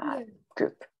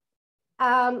group.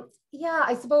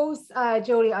 I suppose,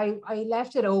 Jolie, I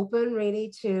left it open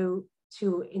really to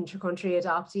inter-country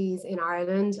adoptees in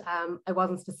Ireland. I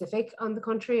wasn't specific on the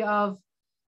country of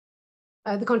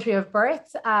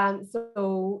birth.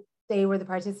 So they were the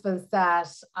participants that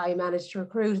I managed to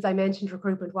recruit. As I mentioned,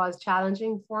 recruitment was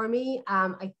challenging for me.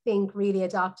 I think really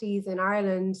adoptees in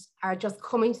Ireland are just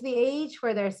coming to the age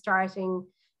where they're starting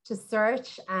to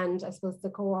search, and I suppose the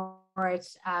cohort,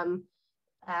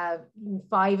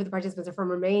 5 of the participants are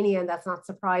from Romania, and that's not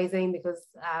surprising because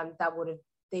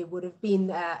they would have been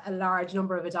a large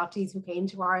number of adoptees who came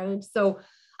to Ireland. So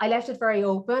I left it very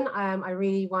open. I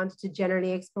really wanted to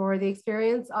generally explore the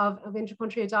experience of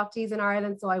inter-country adoptees in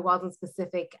Ireland, so I wasn't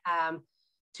specific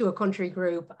to a country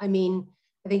group. I mean,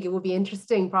 I think it would be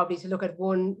interesting probably to look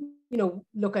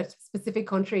at specific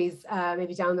countries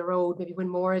maybe down the road, maybe when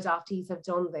more adoptees have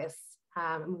done this.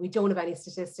 We don't have any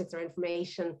statistics or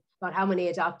information about how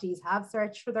many adoptees have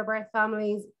searched for their birth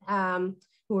families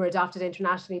who were adopted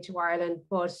internationally to Ireland,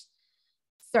 but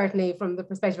certainly from the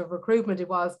perspective of recruitment, it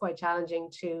was quite challenging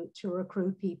to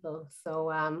recruit people.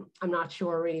 So I'm not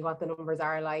sure really what the numbers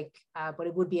are like, but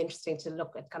it would be interesting to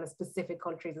look at kind of specific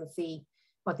countries and see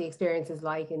what the experience is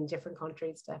like in different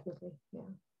countries, definitely. Yeah.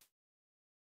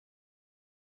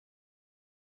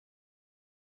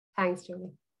 Thanks,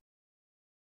 Julie.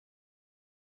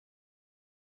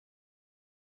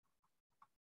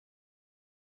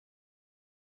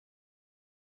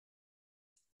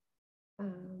 I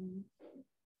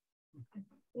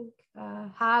think,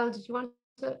 Hal, did you want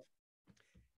to?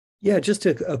 Yeah, just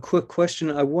a quick question.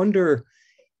 I wonder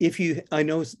if I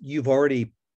know you've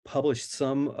already published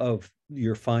some of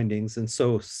your findings, and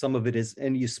so some of it is,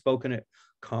 and you've spoken at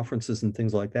conferences and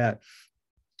things like that.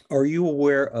 Are you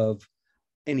aware of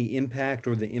any impact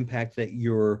or the impact that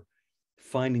your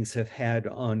findings have had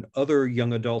on other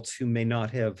young adults who may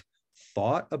not have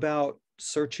thought about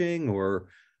searching? Or,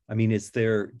 I mean,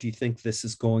 do you think this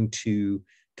is going to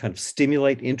kind of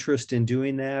stimulate interest in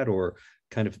doing that, or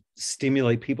kind of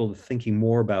stimulate people to thinking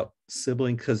more about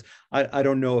siblings? Because I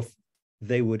don't know if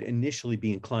they would initially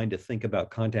be inclined to think about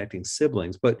contacting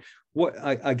siblings, but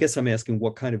I guess I'm asking,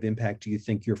 what kind of impact do you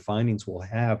think your findings will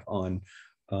have on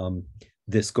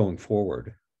this going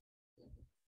forward?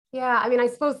 Yeah, I mean, I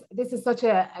suppose this is such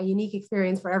a unique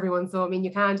experience for everyone. So, I mean,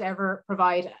 you can't ever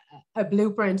provide a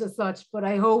blueprint as such, but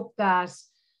I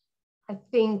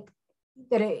think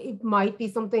that it might be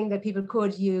something that people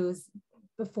could use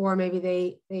before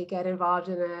maybe they get involved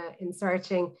in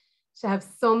searching, to have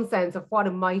some sense of what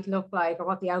it might look like or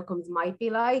what the outcomes might be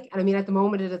like. And I mean, at the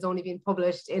moment, it has only been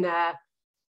published in an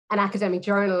academic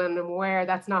journal, and I'm aware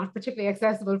that's not particularly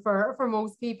accessible for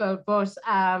most people. But,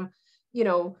 you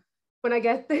know, when I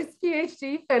get this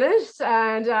PhD finished,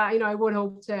 and, you know, I would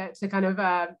hope to kind of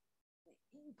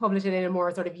publish it in a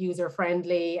more sort of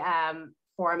user-friendly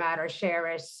format, or share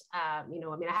it. You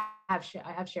know, I mean, I have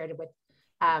shared it with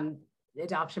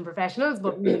adoption professionals,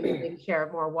 but maybe share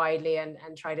it more widely and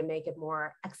try to make it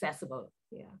more accessible.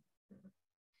 Yeah.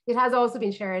 It has also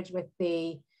been shared with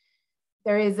I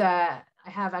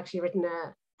have actually written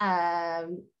a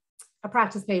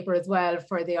practice paper as well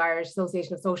for the Irish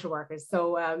Association of Social Workers.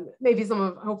 So maybe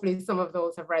hopefully some of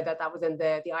those have read that. That was in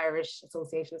the Irish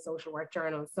Association of Social Work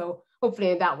journal. So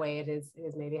hopefully in that way it is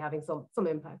maybe having some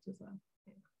impact as well.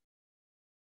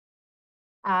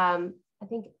 I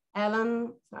think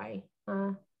Ellen, sorry.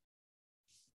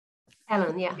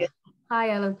 Ellen, yeah. Hi,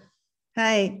 Ellen.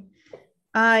 Hi.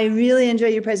 I really enjoy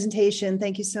your presentation.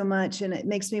 Thank you so much. And it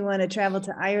makes me want to travel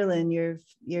to Ireland.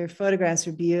 Your photographs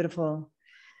are beautiful.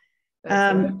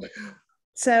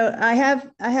 So I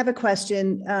have a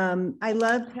question. I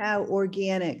love how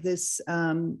organic this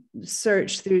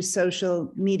search through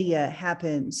social media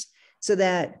happens, so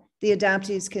that the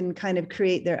adoptees can kind of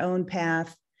create their own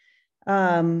path,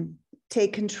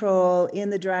 take control in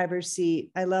the driver's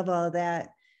seat. I love all of that.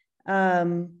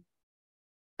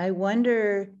 I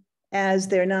wonder, as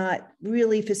they're not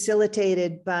really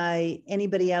facilitated by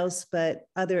anybody else but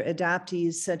other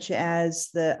adoptees, such as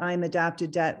the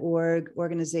I'mAdopted.org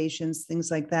organizations, things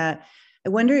like that, I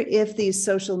wonder if these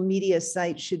social media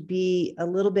sites should be a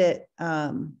little bit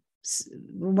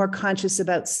more conscious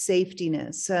about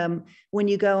safetiness. When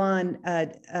you go on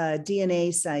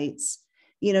DNA sites,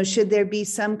 you know, should there be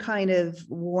some kind of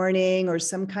warning or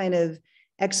some kind of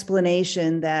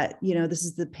explanation that, you know, this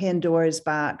is the Pandora's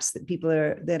box that people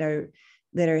that are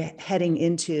heading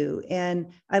into?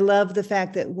 And I love the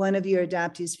fact that one of your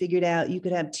adoptees figured out you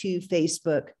could have 2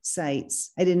 Facebook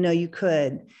sites. I didn't know you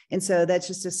could. And so that's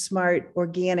just a smart,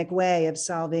 organic way of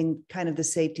solving kind of the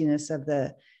safetiness of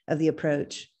the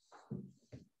approach.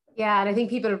 Yeah, and I think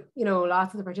people, you know,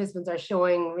 lots of the participants are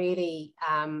showing really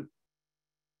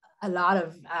a lot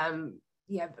of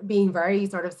being very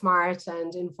sort of smart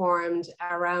and informed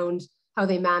around how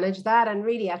they manage that, and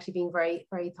really actually being very,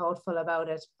 very thoughtful about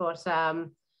it. But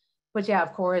yeah,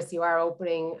 of course, you are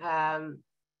opening,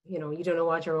 you know, you don't know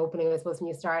what you're opening, I suppose, when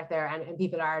you start there, and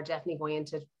people are definitely going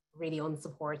into really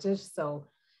unsupported. So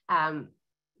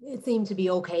it seemed to be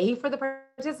okay for the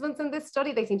participants in this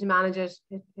study. They seem to manage it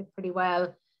pretty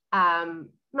well.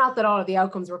 Not that all of the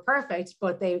outcomes were perfect,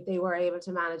 but they were able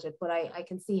to manage it. But I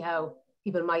can see how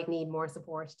people might need more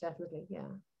support, definitely,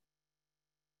 yeah.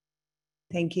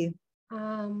 Thank you.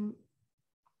 I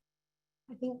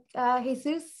think,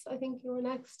 Jesus, I think you were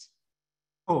next.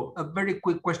 Oh, a very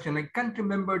quick question. I can't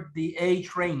remember the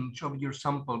age range of your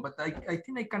sample, but I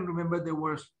think I can remember there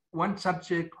was one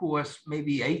subject who was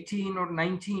maybe 18 or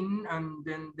 19, and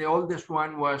then the oldest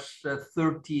one was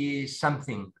 30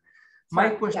 something. My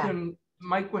question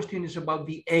my question is about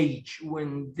the age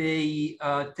when they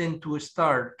tend to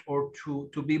start or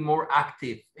to be more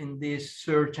active in this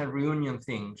search and reunion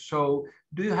thing. So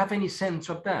do you have any sense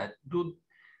of that? Do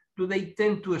they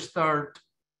tend to start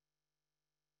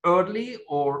early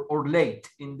or late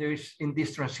in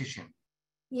this transition?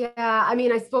 Yeah, I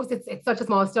mean, I suppose it's such a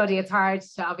small study. It's hard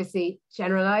to obviously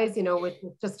generalize, you know, with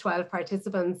just 12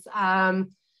 participants.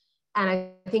 And I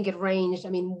think it ranged. I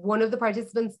mean, one of the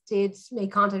participants did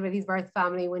make contact with his birth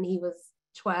family when he was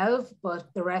 12, but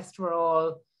the rest were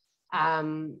all, I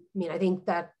mean, I think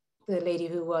that the lady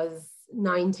who was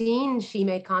 19, she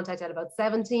made contact at about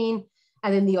 17.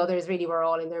 And then the others really were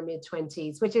all in their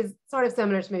mid-20s, which is sort of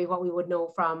similar to maybe what we would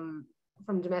know from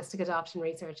domestic adoption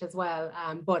research as well.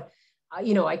 But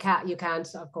you know, you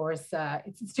can't, of course,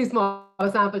 it's too small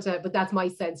a sample to, but that's my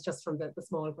sense just from the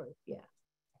small group, yeah.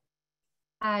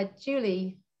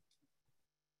 Julie.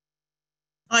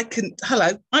 I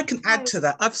can add to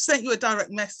that. I've sent you a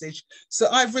direct message. So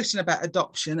I've written about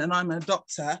adoption and I'm an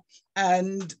adopter.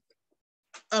 And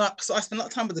so I spend a lot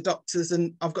of time with the doctors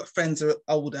and I've got friends who are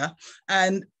older.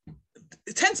 And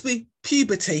it tends to be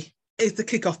puberty is the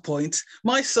kickoff point.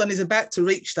 My son is about to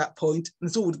reach that point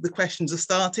and all the questions are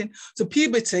starting. So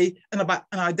puberty and about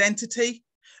an identity,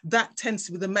 that tends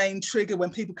to be the main trigger when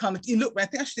people kind of, you look around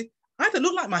and think, actually, I don't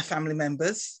look like my family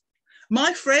members.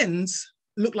 My friends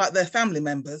look like their family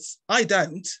members. I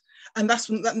don't. And that's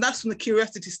when the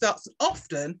curiosity starts.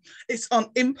 Often it's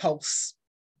on impulse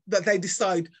that they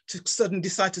suddenly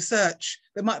decide to search.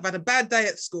 They might have had a bad day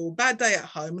at school, bad day at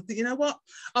home, and think, you know what?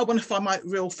 I want to find my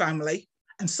real family.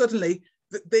 And suddenly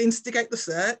they instigate the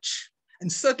search,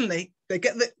 and suddenly they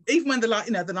get even when they're like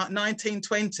 19,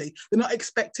 20, they're not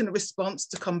expecting a response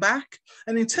to come back.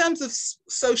 And in terms of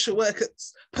social work,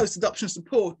 post-adoption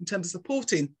support, in terms of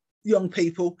supporting young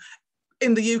people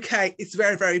in the UK, it's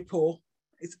very, very poor.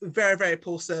 It's a very, very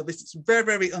poor service. It's very,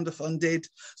 very underfunded.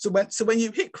 So when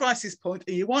you hit crisis point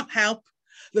and you want help,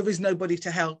 there is nobody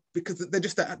to help because they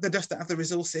just don't have the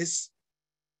resources.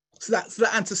 So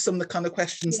that answers some of the kind of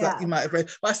questions that you might have read.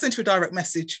 But I sent you a direct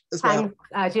message as well.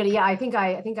 Thanks, Julie. Yeah, I think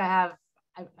I have.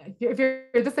 If you're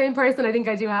the same person, I think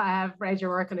I have read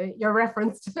your work and you're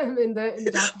referenced in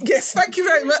the document. Yes, thank you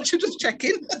very much. I'm just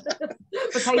checking.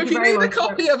 If you need a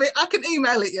copy of it, I can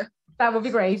email it you. That would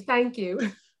be great. Thank you.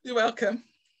 You're welcome.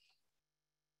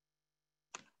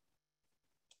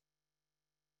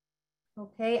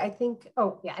 Okay, I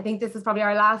think this is probably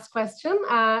our last question.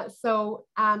 So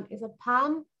is it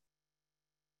Pam?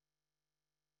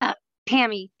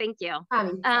 Pammy, thank you.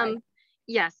 Pammy,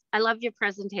 yes, I love your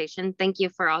presentation. Thank you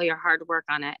for all your hard work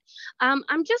on it.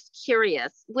 I'm just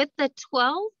curious, with the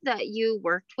 12 that you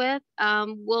worked with,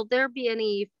 will there be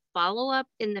any follow-up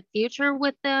in the future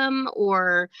with them,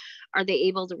 or are they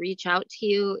able to reach out to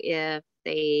you if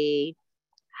they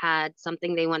had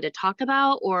something they wanted to talk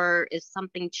about, or is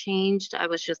something changed? I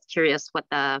was just curious what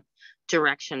the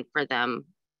direction for them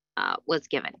was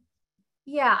given.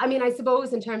 Yeah, I mean, I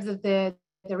suppose in terms of the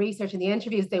research and the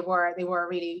interviews, they were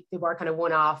kind of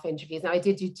one-off interviews. Now I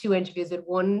did do 2 interviews with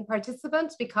one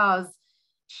participant because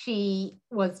she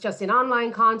was just in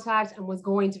online contact and was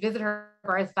going to visit her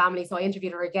birth family. So I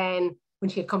interviewed her again when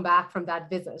she had come back from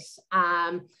that visit.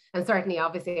 And certainly,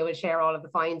 obviously, I would share all of the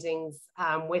findings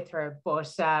with her,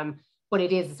 but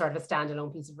it is a sort of a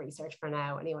standalone piece of research for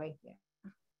now anyway. Yeah.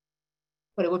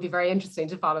 But it would be very interesting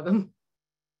to follow them.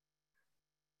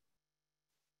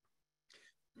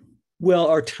 Well,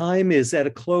 our time is at a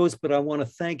close, but I want to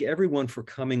thank everyone for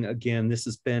coming again. This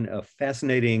has been a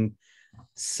fascinating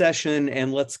session,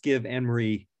 and let's give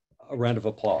Anne-Marie a round of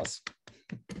applause.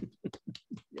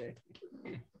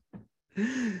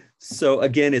 So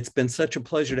again, it's been such a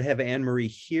pleasure to have Anne-Marie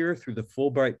here through the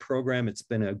Fulbright program. It's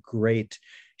been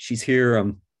she's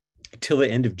here till the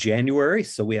end of January,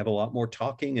 so we have a lot more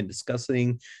talking and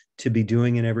discussing to be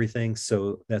doing and everything.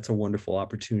 So that's a wonderful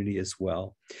opportunity as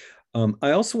well.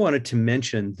 I also wanted to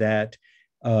mention that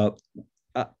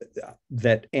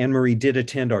that Anne-Marie did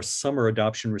attend our Summer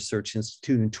Adoption Research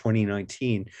Institute in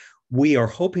 2019. We are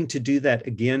hoping to do that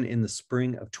again in the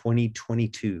spring of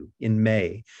 2022 in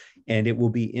May, and it will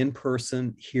be in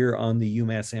person here on the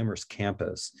UMass Amherst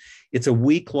campus. It's a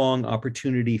week-long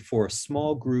opportunity for a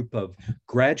small group of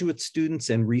graduate students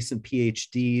and recent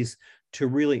PhDs to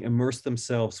really immerse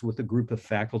themselves with a group of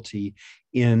faculty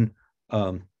in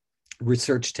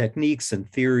research techniques and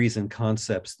theories and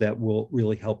concepts that will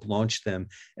really help launch them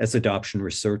as adoption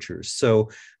researchers.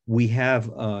 So we have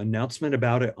an announcement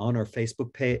about it on our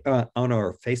Facebook page,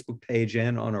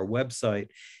 and on our website,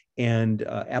 and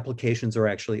applications are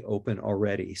actually open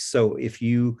already. So if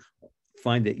you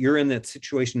find that you're in that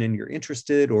situation and you're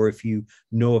interested, or if you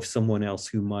know of someone else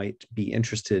who might be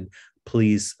interested,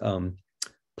 please,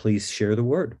 please share the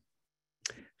word.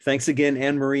 Thanks again,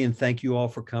 Anne-Marie, and thank you all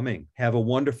for coming. Have a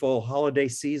wonderful holiday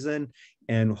season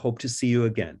and hope to see you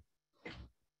again.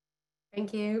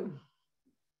 Thank you.